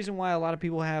that's the reason why a lot of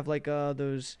people have like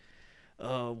those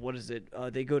what is it?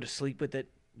 They go to sleep with it,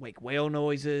 like whale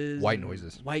noises. White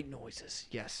noises. White noises.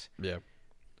 Yes. Yeah.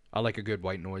 I like a good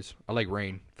white noise. I like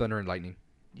rain, thunder, and lightning.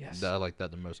 Yes. I like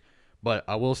that the most. But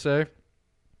I will say,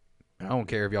 I don't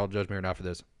care if y'all judge me or not for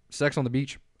this. Sex on the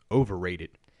beach, overrated.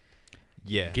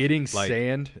 Yeah. Getting like,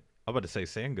 sand. I'm about to say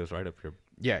sand goes right up your.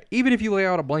 Yeah. Even if you lay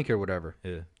out a blanket or whatever.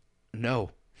 Yeah.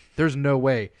 No. There's no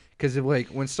way. Because like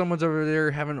when someone's over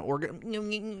there having an orgasm.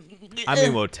 I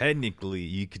mean, well, technically,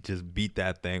 you could just beat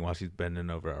that thing while she's bending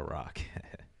over a rock.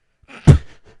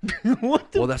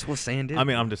 What the? Well, that's what sand is. I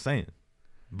mean, I'm just saying.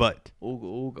 But.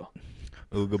 Ooga.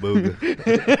 Ooga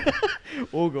booga.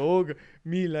 Ooga.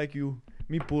 Me like you.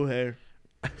 Me pull hair.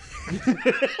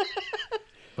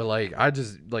 But like, I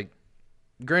just like,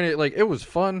 granted, like it was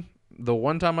fun the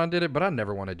one time I did it, but I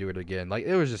never want to do it again. Like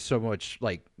it was just so much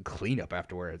like cleanup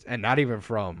afterwards, and not even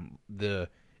from the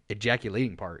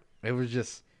ejaculating part. It was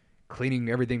just cleaning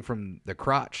everything from the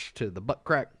crotch to the butt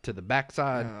crack to the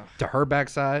backside to her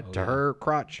backside to her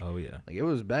crotch. Oh yeah. Like it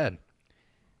was bad.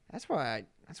 That's why.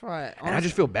 And I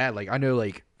just feel bad. Like I know,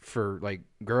 like for like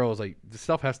girls, like the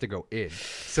stuff has to go in.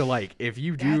 So like if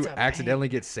you do accidentally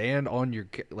get sand on your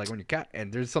cat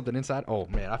and there's something inside, oh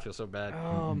man, I feel so bad.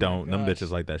 Oh, don't them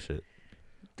bitches like that shit.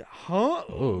 Huh?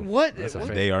 Ooh, what?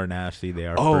 They are nasty. They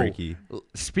are freaky.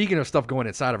 Speaking of stuff going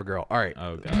inside of a girl, all right.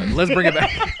 Oh god. Let's bring it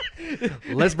back.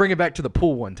 Let's bring it back to the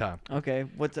pool one time. Okay,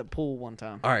 what's at pool one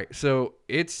time? All right, so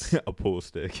it's a pool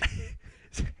stick.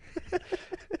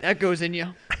 That goes in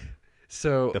you.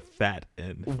 So the fat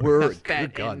end. We're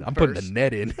fat God, end I'm first. putting the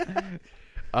net in.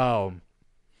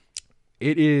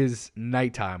 It is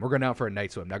nighttime. We're going out for a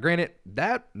night swim. Now, granted,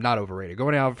 that not overrated.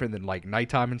 Going out for the like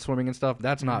nighttime and swimming and stuff,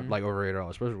 that's not like overrated at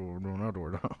all, especially when we're doing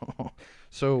outdoors.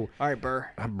 So, all right, Burr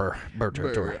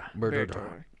territory.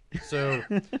 So,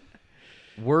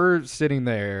 we're sitting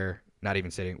there, not even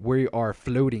sitting. We are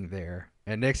floating there,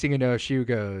 and next thing you know, she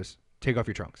goes, "Take off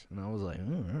your trunks," and I was like,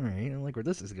 "Oh, all right, I don't like where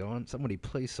this is going. Somebody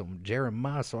play some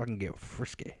Jeremiah so I can get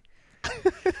frisky."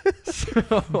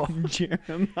 So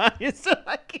Jeremiah, so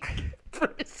I can get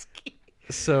frisky.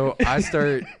 So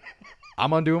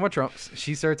I'm undoing my trunks.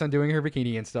 She starts undoing her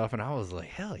bikini and stuff, and I was like,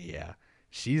 hell yeah.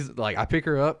 She's like, I pick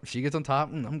her up, she gets on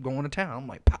top, and I'm going to town. I'm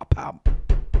like, pow, pow.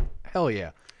 Hell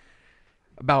yeah.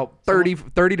 About 30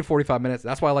 to 45 minutes.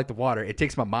 That's why I like the water. It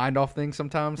takes my mind off things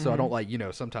sometimes, so I don't like,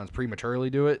 sometimes prematurely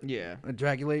do it. Yeah.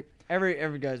 Ejaculate.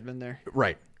 Every guy's been there.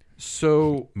 Right.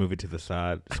 So move it to the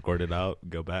side, squirt it out,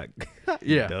 go back.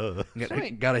 Yeah. Duh.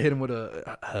 Gotta hit him with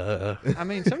a. I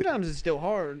mean, sometimes it's still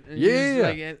hard. And Yeah.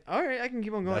 Like, all right, I can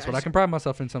keep on going. That's what I can pride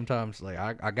myself in sometimes. Like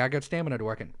I got good stamina to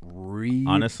where I can read.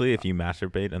 Honestly, if you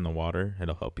masturbate in the water,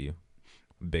 it'll help you.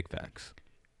 Big facts.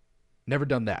 Never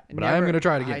done that, but I am gonna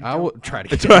try it again. I will try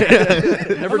it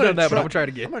again. Never done that, but I'm gonna try it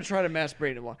again. I'm gonna try to masturbate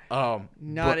in the water.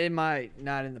 Not in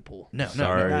the pool. No,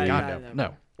 Sorry.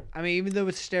 no. I mean, even though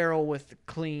it's sterile with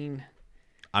clean.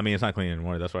 I mean, it's not clean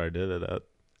anymore. That's why I did it at.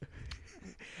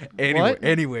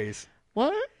 Anyways.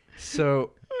 What?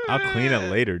 So. I'll clean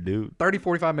it later, dude. 30,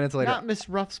 45 minutes later. Not Miss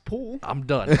Ruff's pool. I'm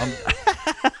done.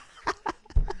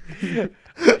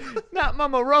 Not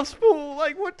Mama Ruff's pool.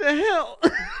 Like, what the hell?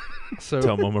 So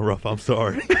tell Mama Ruff I'm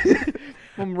sorry.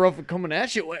 Mama Ruff coming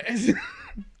at you.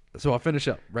 So I finish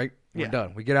up, right? We're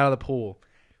done. We get out of the pool.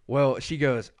 Well, she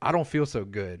goes, I don't feel so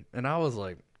good. And I was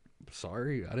like,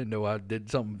 sorry, I didn't know I did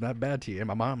something that bad to you. And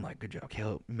my mom like, good job,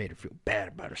 Caleb. You made her feel bad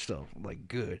about herself. I'm like,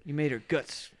 good. You made her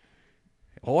guts.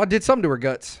 Oh, I did something to her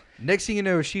guts. Next thing you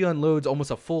know, she unloads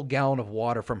almost a full gallon of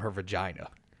water from her vagina.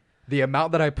 The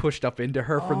amount that I pushed up into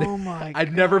her from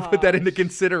I'd never put that into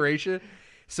consideration.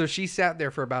 So she sat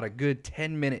there for about a good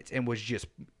 10 minutes and was just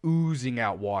oozing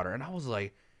out water. And I was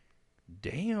like,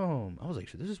 damn. I was like,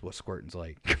 so this is what squirting's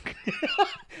like.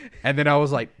 And then I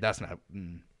was like, that's not.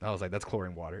 I was like, that's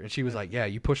chlorine water. And she was like, yeah,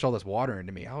 you pushed all this water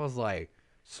into me. I was like,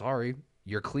 sorry,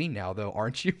 you're clean now, though,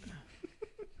 aren't you?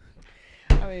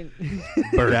 I mean,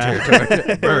 bird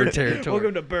territory. Bird territory.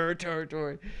 Welcome to bird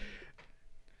territory.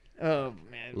 Oh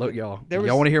man! Look, y'all.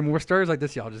 Y'all want to hear more stories like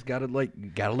this? Y'all just gotta let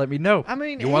me know. I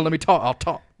mean, you want to let me talk? I'll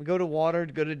talk. We go to water,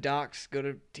 go to docs, go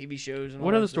to TV shows. And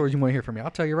what other stories you want to hear from me?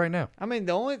 I'll tell you right now. I mean,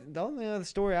 the only other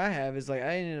story I have is like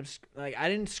I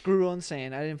didn't screw on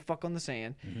sand. I didn't fuck on the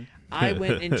sand. Mm-hmm. I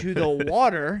went into the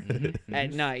water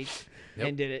at night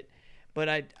and did it. But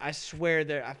I swear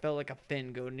that I felt like a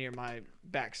fin go near my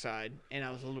backside, and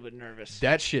I was a little bit nervous.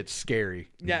 That shit's scary.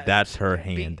 Yeah, That's her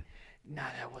hand. No,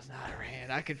 that was not her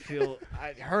hand. I could feel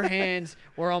her hands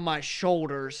were on my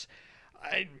shoulders.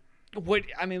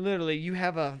 Literally, you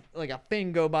have a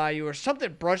fin go by you or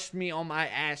something brushed me on my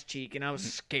ass cheek, and I was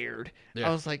scared. Yeah.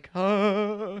 I was like,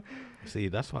 ah. See,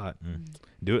 that's why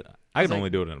do it. I can only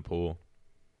do it in a pool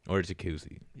or a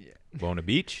jacuzzi. Yeah. But on the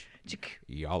beach,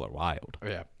 y'all are wild.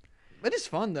 Yeah. But it's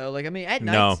fun though. Like, I mean, at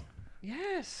night. No.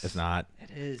 Yes. It's not. It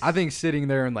is. I think sitting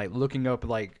there and like looking up,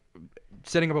 like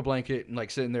setting up a blanket and like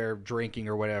sitting there drinking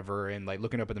or whatever, and like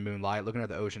looking up at the moonlight, looking at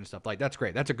the ocean and stuff, like that's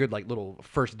great. That's a good like little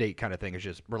first date kind of thing. It's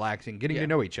just relaxing, getting to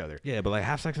know each other. Yeah, but like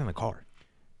have sex in the car.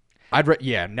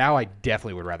 Now I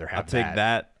definitely would rather have I'll take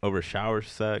that over shower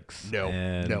sex.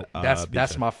 No,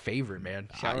 that's my favorite, man.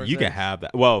 You can have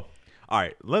that. Well, all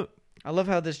right. I love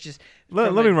how this just Let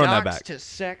from me run that docs back. to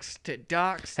sex to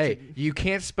docs. Hey, you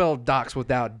can't spell docs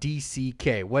without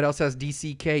DCK. What else has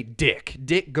DCK? Dick.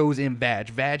 Dick goes in vag.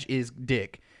 Vag is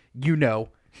dick. You know.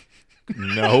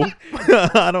 No,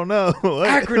 I don't know.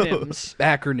 Acronyms.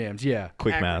 Acronyms, yeah.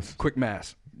 Quick math. Quick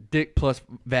math. Dick plus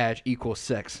vag equals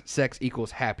sex. Sex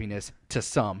equals happiness to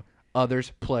some.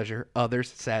 Others, pleasure.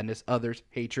 Others, sadness. Others,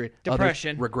 hatred.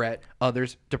 Depression. Others, regret.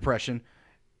 Others, depression.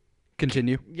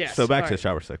 Continue. Yes. So back all to right.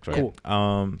 shower sex, right? Cool.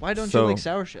 Why don't you like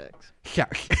sour sex? Yeah.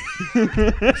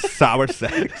 sour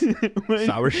sex?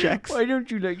 Sour sex? Why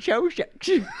don't you like sour sex?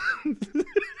 All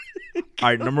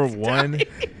right, number one.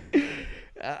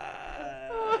 All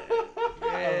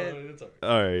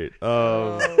right.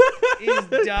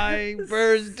 He's dying.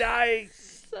 Burr's dying.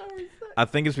 I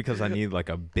think it's because I need like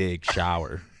a big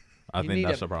shower. I think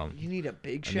that's the problem. You need a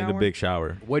big I shower. need a big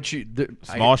shower.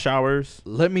 Small showers.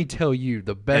 Let me tell you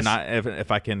the best. And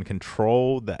if I can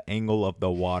control the angle of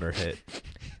the water hit,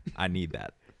 I need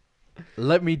that.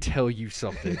 Let me tell you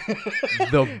something.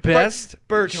 The best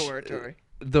Burr territory.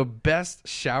 The best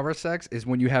shower sex is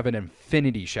when you have an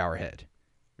infinity shower head.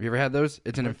 Have you ever had those?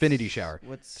 It's an infinity shower.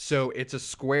 So it's a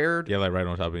squared. Yeah, like right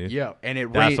on top of you. Yeah, and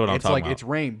it That's rain, what I'm it's talking like about. it's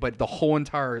rain, but the whole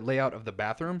entire layout of the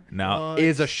bathroom Now,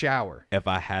 is a shower. if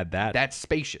I had that, That's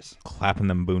spacious. clapping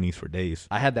them boonies for days.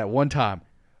 I had that one time.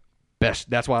 Best.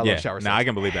 That's why I love shower sex. now I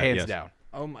can believe that, Hands yes. down.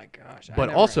 Oh my gosh. But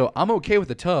also, I'm okay with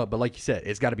the tub. But like you said,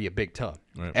 it's got to be a big tub.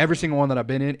 Right. Every single one that I've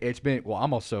been in, it's been. Well,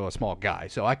 I'm also a small guy,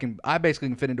 so I basically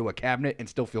can fit into a cabinet and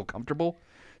still feel comfortable.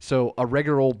 So a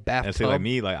regular old bathtub. And see, like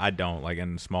me, like I don't like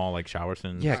in small like showers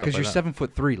and Yeah, stuff because like you're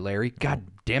that. 7'3", Larry. God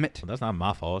damn it! Well, that's not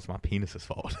my fault. It's my penis's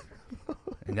fault.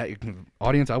 And that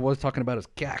audience I was talking about is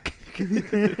cack.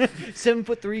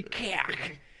 7'3"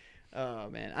 cack. Oh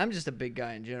man, I'm just a big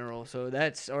guy in general, so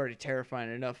that's already terrifying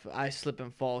enough. I slip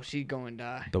and fall, she go and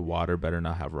die. The water better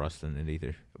not have rust in it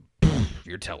either.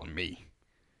 You're telling me.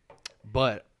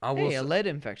 But I will. Hey, a lead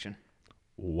infection.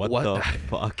 What What the the-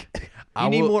 fuck? You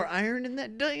need more iron in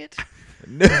that diet.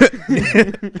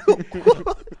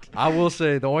 I will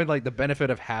say the only the benefit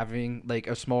of having like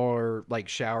a smaller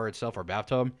shower itself or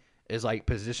bathtub is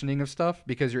positioning of stuff,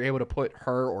 because you're able to put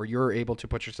her, or you're able to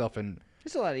put yourself in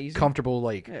It's a lot easier.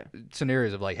 comfortable Yeah.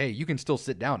 scenarios of hey, you can still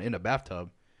sit down in a bathtub.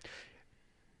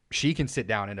 She can sit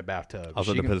down in a bathtub.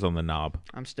 Also She can- depends on the knob.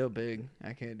 I'm still big.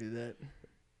 I can't do that.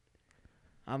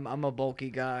 I'm a bulky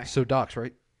guy. So docs,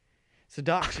 right? So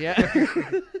docs, yeah.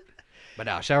 But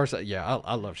now shower sex. Yeah,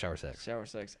 I love shower sex. Sour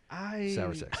sex.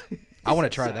 Sour sex. I want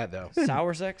to try that though.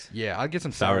 Sour sex? Yeah, I'll get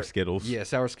some Sour Skittles. Yeah,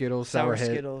 sour Skittles, Sour head,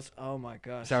 Skittles. Oh my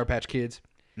gosh. Sour Patch Kids.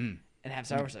 And have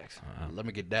sour sex. Let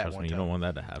me get that Trust one me, you time. don't want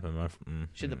that to happen.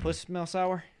 Should the puss smell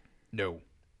sour? No,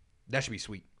 that should be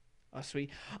sweet. Oh,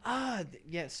 sweet.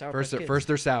 Yes, sour. First, Patch Kids. first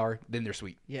they're sour, then they're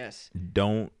sweet. Yes.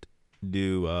 Don't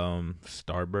do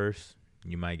Starburst.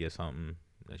 You might get something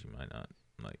that you might not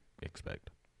expect.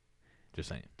 Just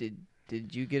saying.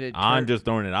 Did you get a? I'm just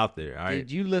throwing it out there. All right. Did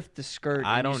you lift the skirt?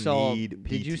 I and you don't saw, need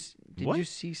Did you PT. did What? you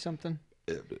see something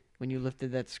when you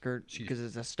lifted that skirt because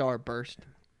it's a star burst?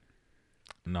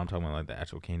 No, I'm talking about the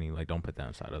actual candy. Don't put that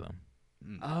inside of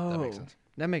them. Oh, that makes sense.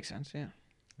 That makes sense. Yeah.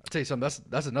 I'll tell you something.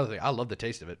 That's another thing. I love the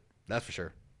taste of it. That's for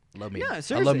sure. Love me. Yeah, I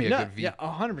seriously. love me a no, good V. Yeah,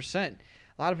 100%.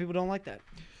 A lot of people don't like that.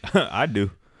 I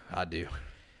do. I do.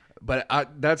 But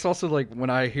that's also when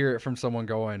I hear it from someone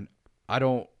going, I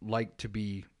don't like to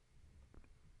be,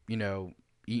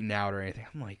 eating out or anything.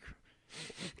 I'm like,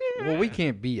 well, we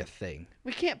can't be a thing.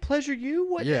 We can't pleasure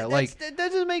you. What? Yeah, that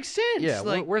doesn't make sense. Yeah,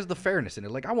 where's the fairness in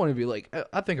it? I want to be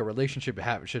I think a relationship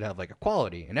should have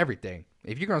equality and everything.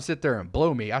 If you're gonna sit there and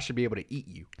blow me, I should be able to eat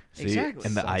you. See, Exactly.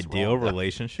 in the Sounds ideal wrong.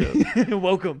 relationship,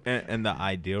 welcome. in the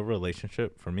ideal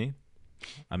relationship for me,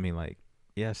 I mean,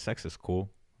 yeah, sex is cool,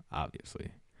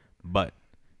 obviously, but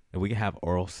if we can have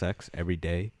oral sex every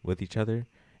day with each other,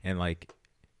 and like,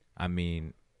 I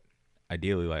mean,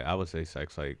 ideally, like I would say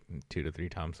sex like 2 to 3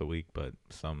 times a week, but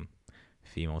some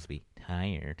females be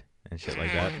tired and shit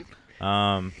like that.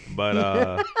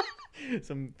 But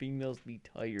some females be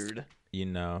tired. you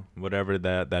know, whatever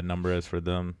that number is for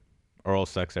them, oral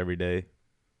sex every day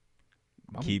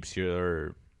keeps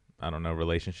your, I don't know,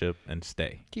 relationship and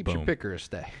stay. Keeps your picker a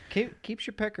stay. Keeps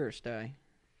your pecker a stay,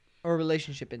 or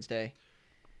relationship and stay.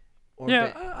 Or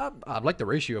I like the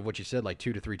ratio of what you said, like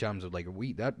 2 to 3 times of like a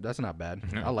week. That's not bad.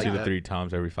 I like 2 that. to 3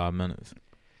 times every 5 minutes.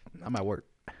 I might work.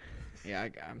 Yeah,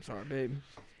 I'm sorry, babe.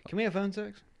 Can we have phone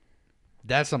sex?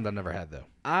 That's something I've never had though.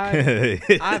 I've had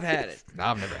it.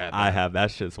 I've never had that. I have. That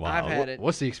shit's wild. I've had it.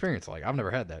 What's the experience like? I've never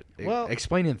had that. Well,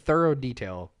 explain in thorough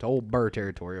detail to old Burr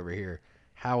territory over here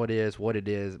how it is, what it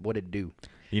do.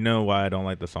 You know why I don't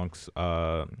like the songs,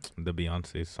 the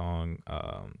Beyonce song,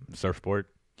 Surfboard?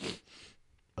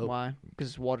 Oh. Why?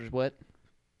 Because water's wet.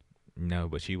 No,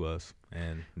 but she was,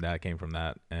 and that came from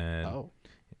that, and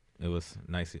it was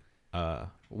nice.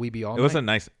 We be all. It was a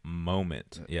nice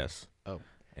moment. Yes. Oh.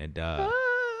 And yeah,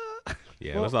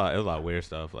 it was a lot of weird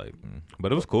stuff, like,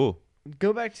 but it was cool.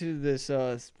 Go back to this.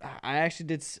 I actually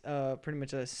did pretty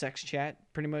much a sex chat,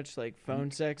 pretty much like phone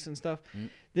sex and stuff.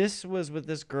 This was with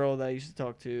this girl that I used to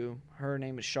talk to. Her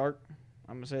name is Shark.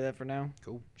 I'm gonna say that for now.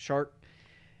 Cool. Shark.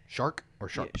 Shark or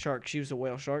shark? Yeah, shark. She was a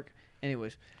whale shark.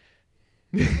 Anyways,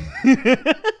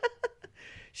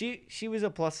 she was a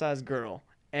plus size girl,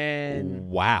 and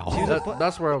wow,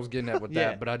 that's where I was getting at with Yeah.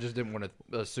 that, but I just didn't want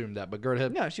to assume that. But go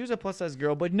ahead. no, she was a plus size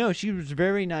girl, but no, she was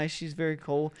very nice. She's very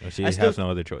cool. she has no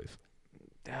other choice.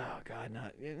 Oh God,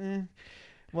 not.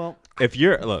 Well, If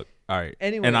you're all right.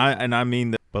 Anyway. and I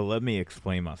mean, but let me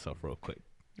explain myself real quick.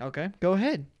 okay, go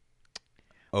ahead.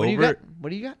 Over. What do you got? What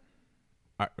do you got?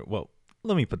 All right, well,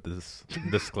 let me put this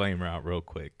disclaimer out real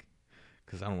quick,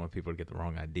 because I don't want people to get the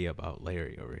wrong idea about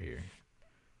Larry over here.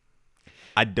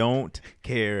 I don't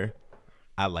care.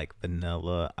 I like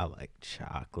vanilla. I like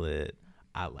chocolate.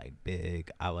 I like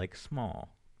big. I like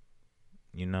small.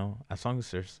 You know, as long as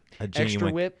there's a genuine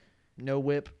Extra whip, no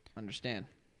whip. Understand?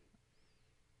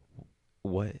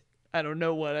 What? I don't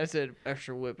know what I said.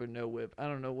 Extra whip or no whip. I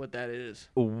don't know what that is.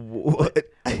 What?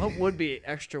 What would be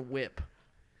extra whip?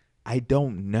 I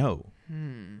don't know.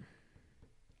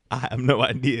 I have no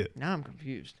idea. Now I'm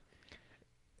confused.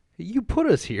 You put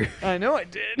us here. I know I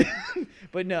did,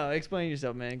 but no. Explain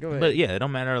yourself, man. Go ahead. But yeah, it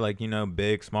don't matter, like, you know,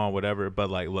 big, small, whatever. But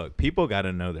like, look, people got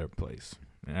to know their place.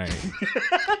 All right.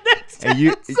 And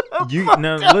you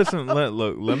no, listen. Let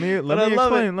me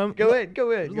explain. Go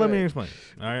ahead. Let me explain.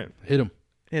 All right. Hit him.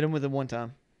 Hit him with it one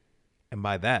time. And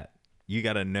by that, you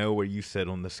got to know where you sit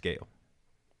on the scale.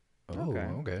 Oh,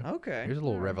 okay. Okay. Here's a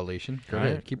little revelation. Go All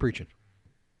ahead. right. Keep preaching.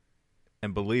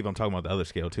 And believe I'm talking about the other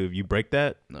scale too. If you break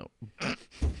that, No.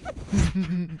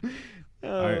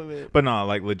 all right. Man. But no,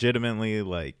 like legitimately,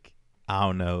 like, I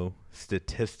don't know,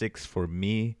 statistics for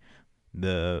me,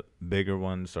 the bigger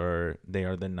ones are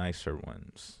the nicer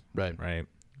ones. Right. Right.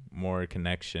 More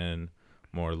connection,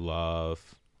 more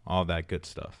love, all that good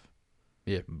stuff.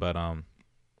 Yeah. But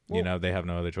you know, they have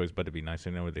no other choice but to be nice.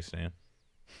 They know where they stand.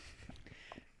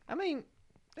 I mean,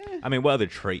 what other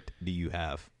trait do you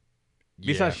have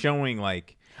besides showing,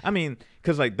 like,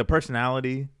 because like the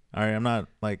personality? All right, I'm not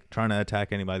like trying to attack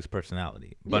anybody's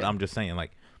personality, but Yeah. I'm just saying,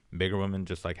 like, bigger women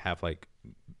just like have like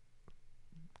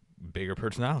bigger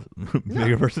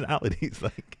personalities,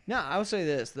 Like, no. I would say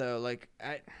this though. Like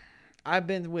I've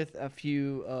been with a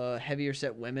few heavier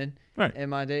set women Right. in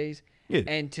my days, Yeah.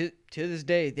 and to this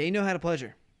day, they know how to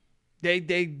pleasure. They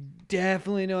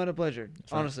definitely know how to pleasure.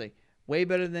 right. Honestly, way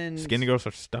better than skinny girls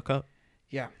are stuck up.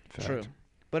 Yeah, Fact. true.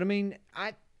 But I mean,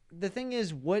 the thing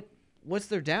is, what's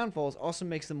their downfalls also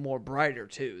makes them more brighter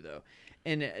too, though,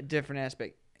 in a different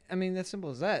aspect. I mean, that's simple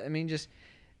as that. I mean, just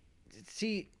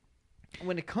see,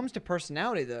 when it comes to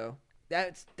personality, though,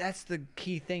 that's the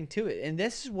key thing to it, and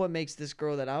this is what makes this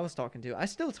girl that I was talking to. I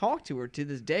still talk to her to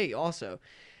this day, also,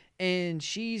 and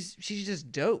she's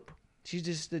just dope. She's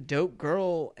just a dope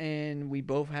girl, and we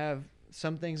both have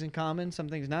some things in common, some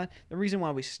things not. The reason why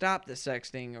we stopped the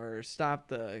sexting or stopped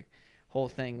the whole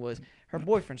thing was her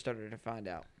boyfriend started to find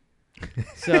out.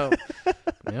 So,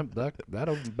 Yep.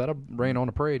 That'll rain on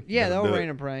a parade. yeah, that'll rain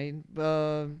a parade.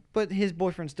 But his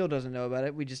boyfriend still doesn't know about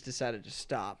it. We just decided to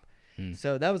stop.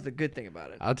 So that was the good thing about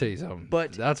it. I'll tell you something.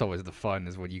 But- that's always the fun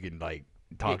is when you can like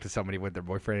talk to somebody with their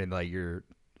boyfriend and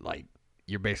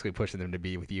you're basically pushing them to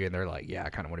be with you, and they're like, "Yeah, I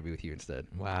kind of want to be with you instead."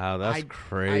 Wow, that's I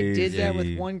crazy. did that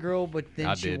with one girl, but then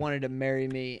I she did. wanted to marry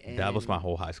me. And That was my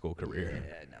whole high school career.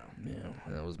 Yeah, no.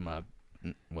 Yeah, that was my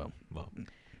well.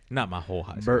 Not my whole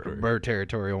high school career. Bird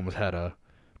territory almost had a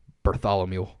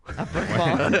Bartholomew.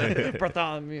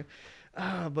 Bartholomew.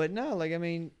 But no, like, I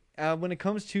mean, when it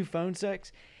comes to phone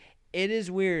sex, it is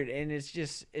weird, and it's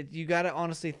just you gotta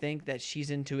honestly think that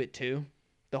she's into it too,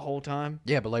 the whole time.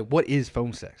 Yeah, but like, what is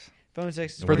phone sex? Phone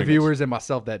sex is For the viewers and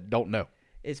myself that don't know.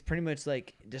 It's pretty much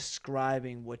like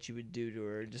describing what you would do to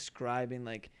her, describing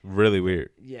like really weird.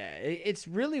 Yeah, it's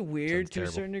really weird. Sounds to terrible.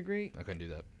 A certain degree. I couldn't do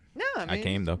that. No, I mean, I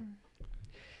came though.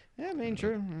 Yeah, I mean,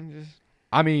 true.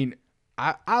 I mean,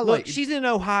 I look, like. She's in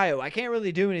Ohio. I can't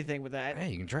really do anything with that.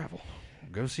 Hey, you can travel,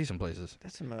 go see some places.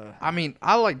 That's some. I mean,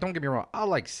 I like. Don't get me wrong. I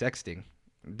like sexting.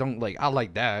 I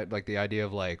like that. Like the idea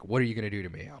of like, what are you gonna do to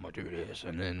me? I'm gonna do this,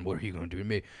 and then what are you gonna do to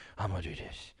me? I'm gonna do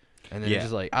this, and then it's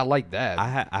just like I like that.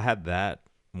 I had that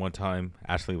one time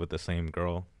actually with the same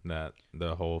girl that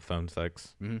the whole phone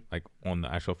sex like on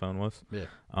the actual phone was. Yeah.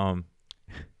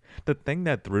 The thing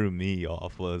that threw me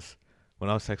off was when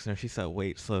I was texting her, she said,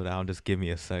 "Wait, slow down, just give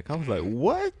me a sec." I was like,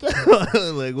 "What?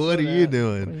 Like, what are you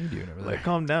doing? What are you doing over there? Like,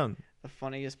 calm down." The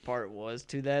funniest part was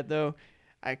to that though,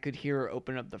 I could hear her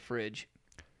open up the fridge.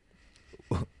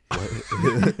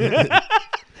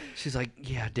 She's like,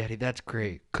 "Yeah, Daddy, that's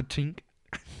great." Ka-tink.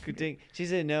 She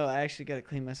said, "No, I actually got to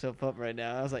clean myself up right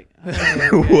now." I was like, okay.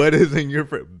 What is in your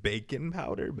bacon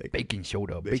powder? Baking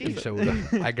soda. Baking soda.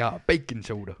 I got baking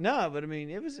soda. No, but I mean,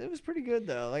 it was pretty good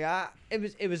though. Like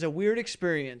it was a weird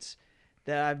experience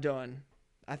that I've done,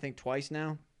 I think twice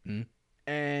now,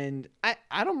 and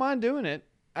I don't mind doing it.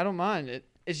 I don't mind it.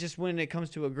 It's just when it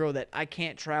comes to a girl that I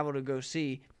can't travel to go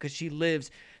see because she lives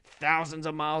thousands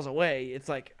of miles away. It's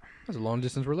like it's a long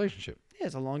distance relationship. Yeah,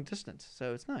 it's a long distance,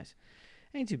 so it's nice.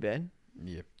 Ain't too bad.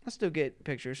 Yeah. I still get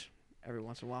pictures every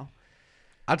once in a while.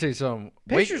 I'll tell you something.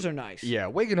 Pictures are nice. Yeah,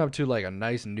 waking up to like a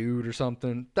nice nude or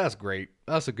something, that's great.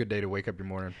 That's a good day to wake up your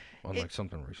morning on like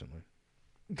something recently.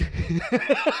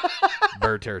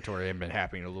 Bird territory ain't been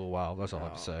happening in a little while. That's all I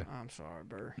have to say. I'm sorry,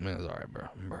 Burr. Man, it's all right, bro.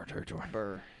 Bird territory.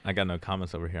 Burr. I got no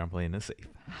comments over here. I'm playing this safe.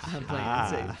 I'm playing it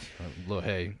safe. Look,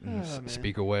 hey,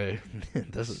 speak away.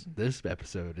 This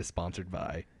episode is sponsored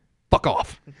by Fuck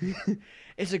Off.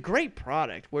 It's a great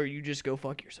product where you just go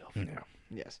fuck yourself. Yeah.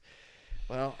 Yes.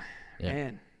 Well,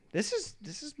 man, this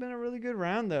has been a really good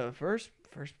round though. First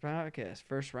podcast,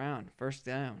 first round, first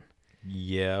down.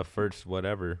 Yeah, first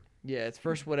whatever. Yeah, it's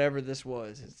first whatever this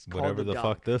was. It's called whatever the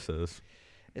fuck this is.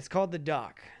 It's called The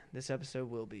Doc. This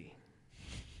episode will be.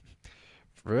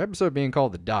 For the episode being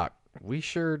called The Doc, we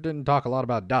sure didn't talk a lot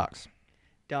about docs.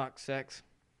 Doc sex.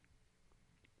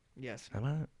 Yes. Am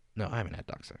I? No, I haven't had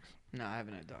doc sex. No, I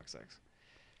haven't had doc sex.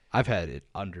 I've had it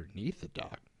underneath the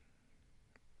dock.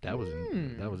 That was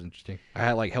interesting. I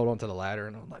had like held onto the ladder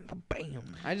and I was like,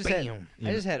 bam. I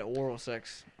just had oral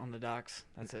sex on the docks.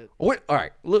 That's it. What? All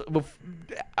right. Look,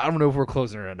 I don't know if we're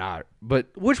closing it or not, but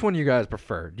which one do you guys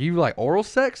prefer? Do you like oral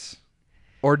sex,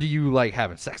 or do you like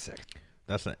having sex?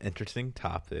 That's an interesting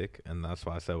topic, and that's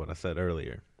why I said what I said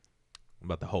earlier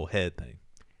about the whole head thing,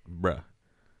 bruh.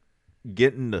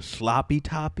 Getting the sloppy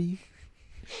toppy.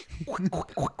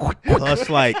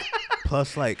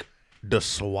 plus like the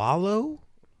swallow.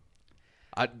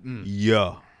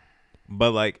 Yeah,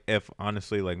 but like if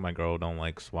honestly like my girl don't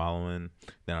like swallowing,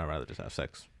 then I'd rather just have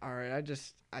sex. All right,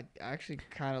 I actually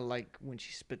kind of like when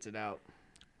she spits it out.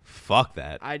 Fuck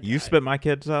that. You spit my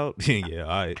kids out? Yeah,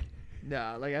 I.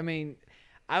 Nah, like I mean,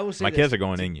 I will say my kids are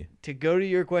going in you. To go to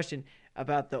your question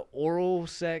about the oral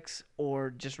sex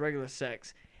or just regular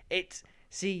sex, it's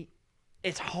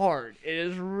hard. It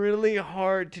is really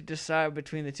hard to decide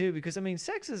between the two because, I mean,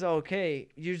 sex is okay.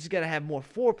 You just got to have more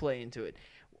foreplay into it.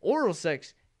 Oral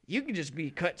sex, you can just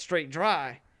be cut straight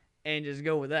dry and just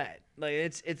go with that. Like,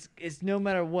 it's no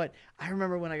matter what. I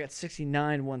remember when I got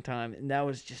 69 one time, and that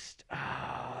was just,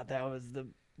 that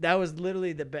was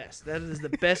literally the best. That is the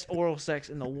best oral sex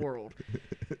in the world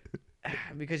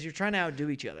because you're trying to outdo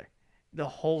each other the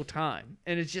whole time.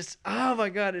 And it's just, oh my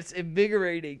God, it's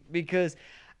invigorating because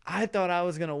I thought I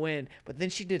was going to win, but then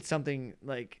she did something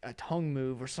like a tongue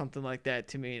move or something like that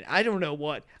to me. And I don't know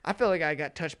what. I felt like I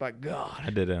got touched by God. I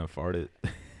did it and farted.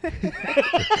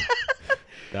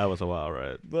 That was a wild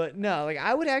ride. But no, like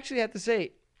I would actually have to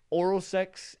say oral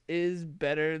sex is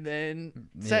better than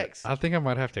sex. I think I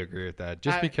might have to agree with that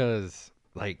just because,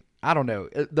 like, I don't know.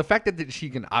 The fact that she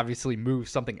can obviously move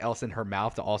something else in her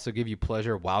mouth to also give you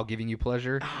pleasure while giving you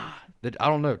pleasure. That I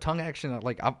don't know. Tongue action,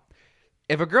 like,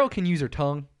 if a girl can use her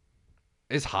tongue,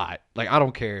 it's hot. Like, I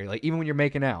don't care. Like, even when you're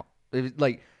making out,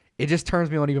 it just turns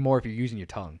me on even more if you're using your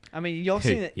tongue. I mean, y'all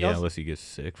seen it? Yeah, unless you get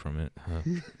sick from it. Huh?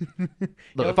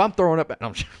 Look, if I'm throwing up,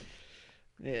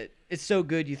 it's so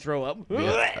good you throw up.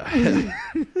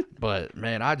 But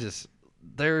man,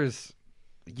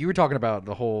 you were talking about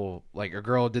the whole, like, a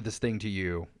girl did this thing to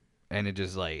you, and it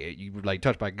just, like, you were, like,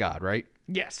 touched by God, right?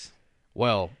 Yes.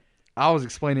 Well, I was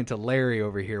explaining to Larry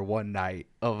over here one night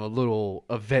of a little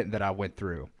event that I went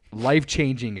through.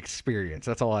 Life-changing experience.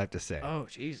 That's all I have to say. Oh,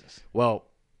 Jesus. Well,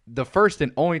 the first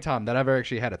and only time that I've ever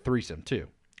actually had a threesome, too.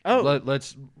 Oh.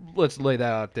 Let's lay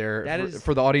that out there.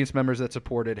 For the audience members that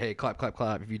supported, hey, clap, clap,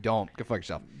 clap. If you don't, go fuck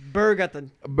yourself. Burr got the...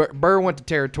 Burr went to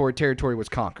territory. Territory was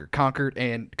conquered. Conquered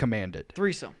and commanded.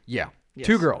 Threesome. Yeah. Yes.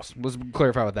 2 girls. Let's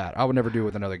clarify with that. I would never do it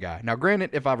with another guy. Now,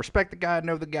 granted, if I respect the guy,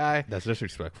 know the guy. That's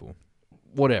disrespectful.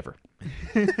 Whatever.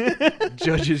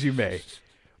 Judge as you may.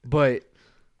 But,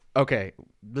 okay,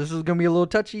 this is going to be a little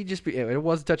touchy. It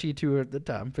was touchy to her at the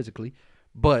time, physically.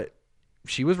 But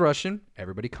she was Russian.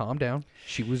 Everybody calm down.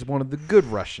 She was one of the good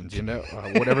Russians,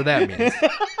 whatever that means.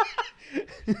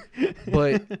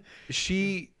 But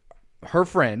her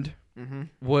friend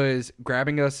was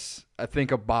grabbing us, I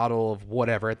think, a bottle of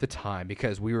whatever at the time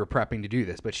because we were prepping to do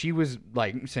this. But she was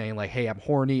like saying, like, hey, I'm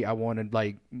horny. I want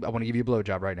to give you a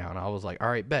blowjob right now. And I was like, all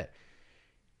right, bet.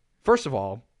 First of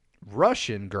all,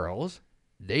 Russian girls,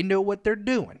 they know what they're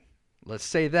doing. Let's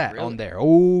say that on there.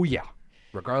 Oh, yeah.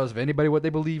 Regardless of anybody, what they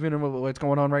believe in and what's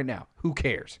going on right now. Who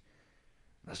cares?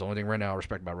 That's the only thing right now I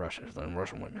respect about Russia is them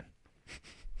Russian women.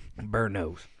 Burr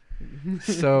knows.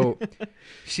 So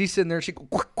she's sitting there,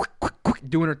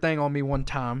 doing her thing on me one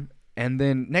time. And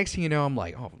then next thing you know, I'm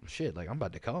like, oh, shit, like I'm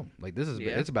about to come. Like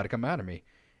it's about to come out of me.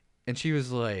 And she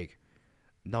was like,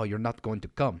 no, you're not going to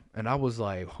come. And I was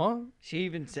like, huh? She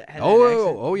even had that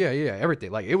oh, yeah,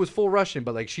 everything. Like, it was full Russian,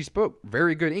 but, like, she spoke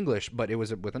very good English, but it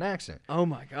was with an accent. Oh,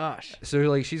 my gosh. So,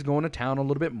 like, she's going to town a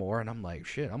little bit more, and I'm like,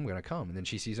 shit, I'm going to come. And then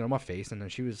she sees it on my face, and then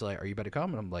she was like, are you about to come?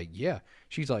 And I'm like, yeah.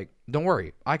 She's like, don't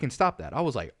worry, I can stop that. I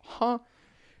was like, huh?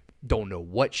 Don't know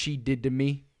what she did to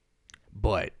me,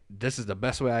 but this is the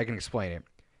best way I can explain it.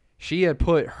 She had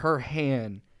put her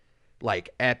hand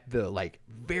like at the like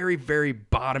very, very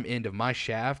bottom end of my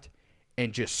shaft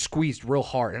and just squeezed real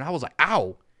hard. And I was like,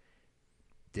 ow.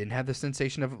 Didn't have the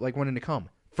sensation of like wanting to come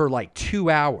for like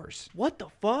 2 hours. What the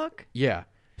fuck? Yeah.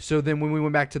 So then when we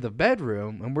went back to the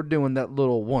bedroom and we're doing that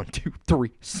little 1, 2,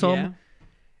 3 some,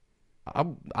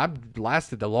 I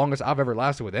lasted the longest I've ever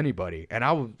lasted with anybody. And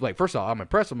I was like, first of all, I'm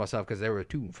impressed with myself because there were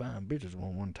 2 fine bitches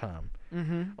on one time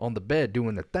on the bed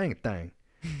doing the thing.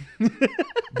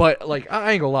 But like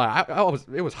I ain't gonna lie,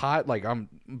 it was hot. Like I'm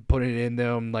putting it in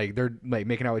them, like they're like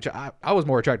making out with each other. I was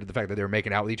more attracted to the fact that they were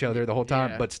making out with each other the whole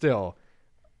time. But still,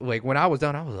 like when I was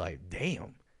done, I was like,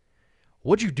 damn,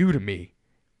 what'd you do to me,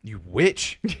 you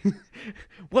witch?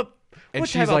 What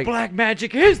she's type like, of black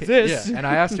magic is this? Yeah. And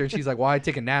I asked her, and she's like, well, I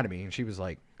take anatomy. And she was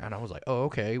like, and I was like, oh,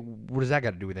 okay, what does that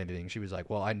got to do with anything? She was like,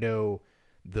 well, I know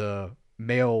the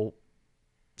male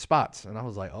spots. And I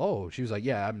was like, oh. She was like,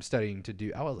 yeah, I'm studying to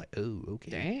do. I was like, oh,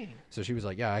 okay. Dang. So she was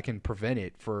like, yeah, I can prevent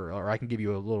it or I can give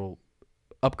you a little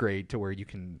upgrade to where you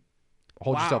can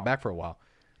hold yourself back for a while.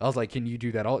 I was like, can you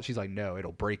do that all? She's like, no,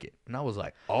 it'll break it. And I was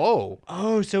like, oh,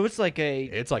 so it's like a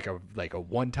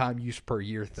one-time use per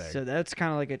year thing. So that's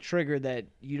kind of like a trigger that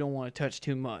you don't want to touch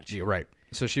too much. Yeah, right.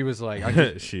 So she was like,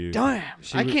 damn,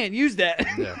 I can't use that.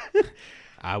 Yeah.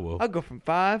 I will. I'll go from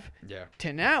 5 to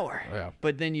an hour. Yeah.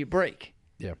 But then you break.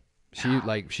 Yeah.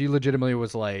 She legitimately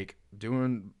was like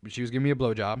she was giving me a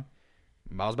blowjob.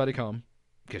 I was about to come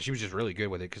because she was just really good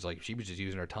with it because like she was just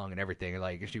using her tongue and everything and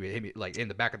like she would hit me like in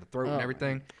the back of the throat and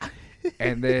everything.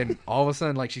 And then all of a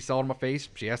sudden like she saw it on my face.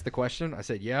 She asked the question. I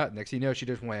said yeah. Next thing you know, she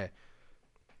just went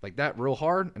like that real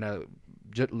hard. And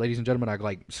ladies and gentlemen, I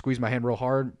like squeezed my hand real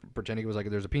hard, pretending it was like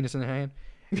there's a penis in the hand.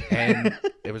 And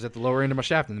it was at the lower end of my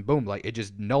shaft, and boom, like it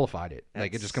just nullified it.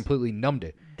 Like it just completely numbed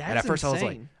it. And at first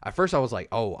insane. I was like,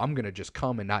 oh, I'm gonna just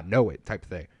come and not know it type of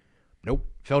thing. Nope.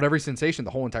 Felt every sensation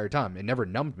the whole entire time. It never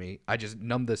numbed me. I just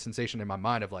numbed the sensation in my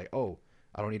mind of like, oh,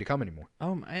 I don't need to come anymore.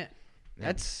 Oh man,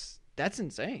 yeah. That's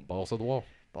insane. Balls to the wall.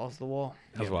 Balls to the wall.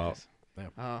 That's wild.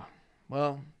 Yeah.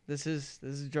 Well, this is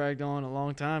dragged on a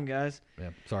long time, guys. Yeah.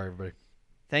 Sorry, everybody.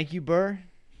 Thank you, Burr.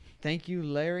 Thank you,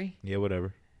 Larry. Yeah,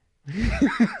 whatever.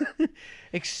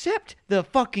 Accept the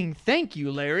fucking thank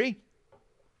you, Larry.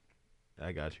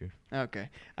 I got you. Okay,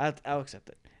 I'll accept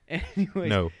it. Anyways,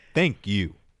 no, thank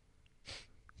you.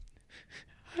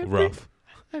 Rough.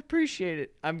 I appreciate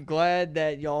it. I'm glad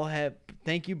that y'all have.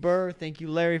 Thank you, Burr. Thank you,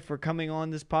 Larry, for coming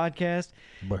on this podcast.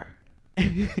 Burr.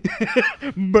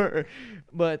 Burr.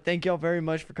 But thank y'all very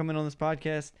much for coming on this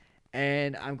podcast.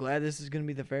 And I'm glad this is going to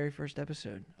be the very first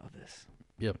episode of this.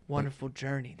 Yep. Wonderful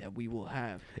journey that we will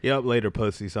have. Yep. Later,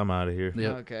 pussies. I'm out of here.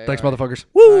 Yep. Okay. Thanks, right. motherfuckers.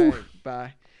 Woo! Right,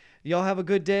 bye. Y'all have a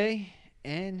good day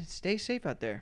and stay safe out there.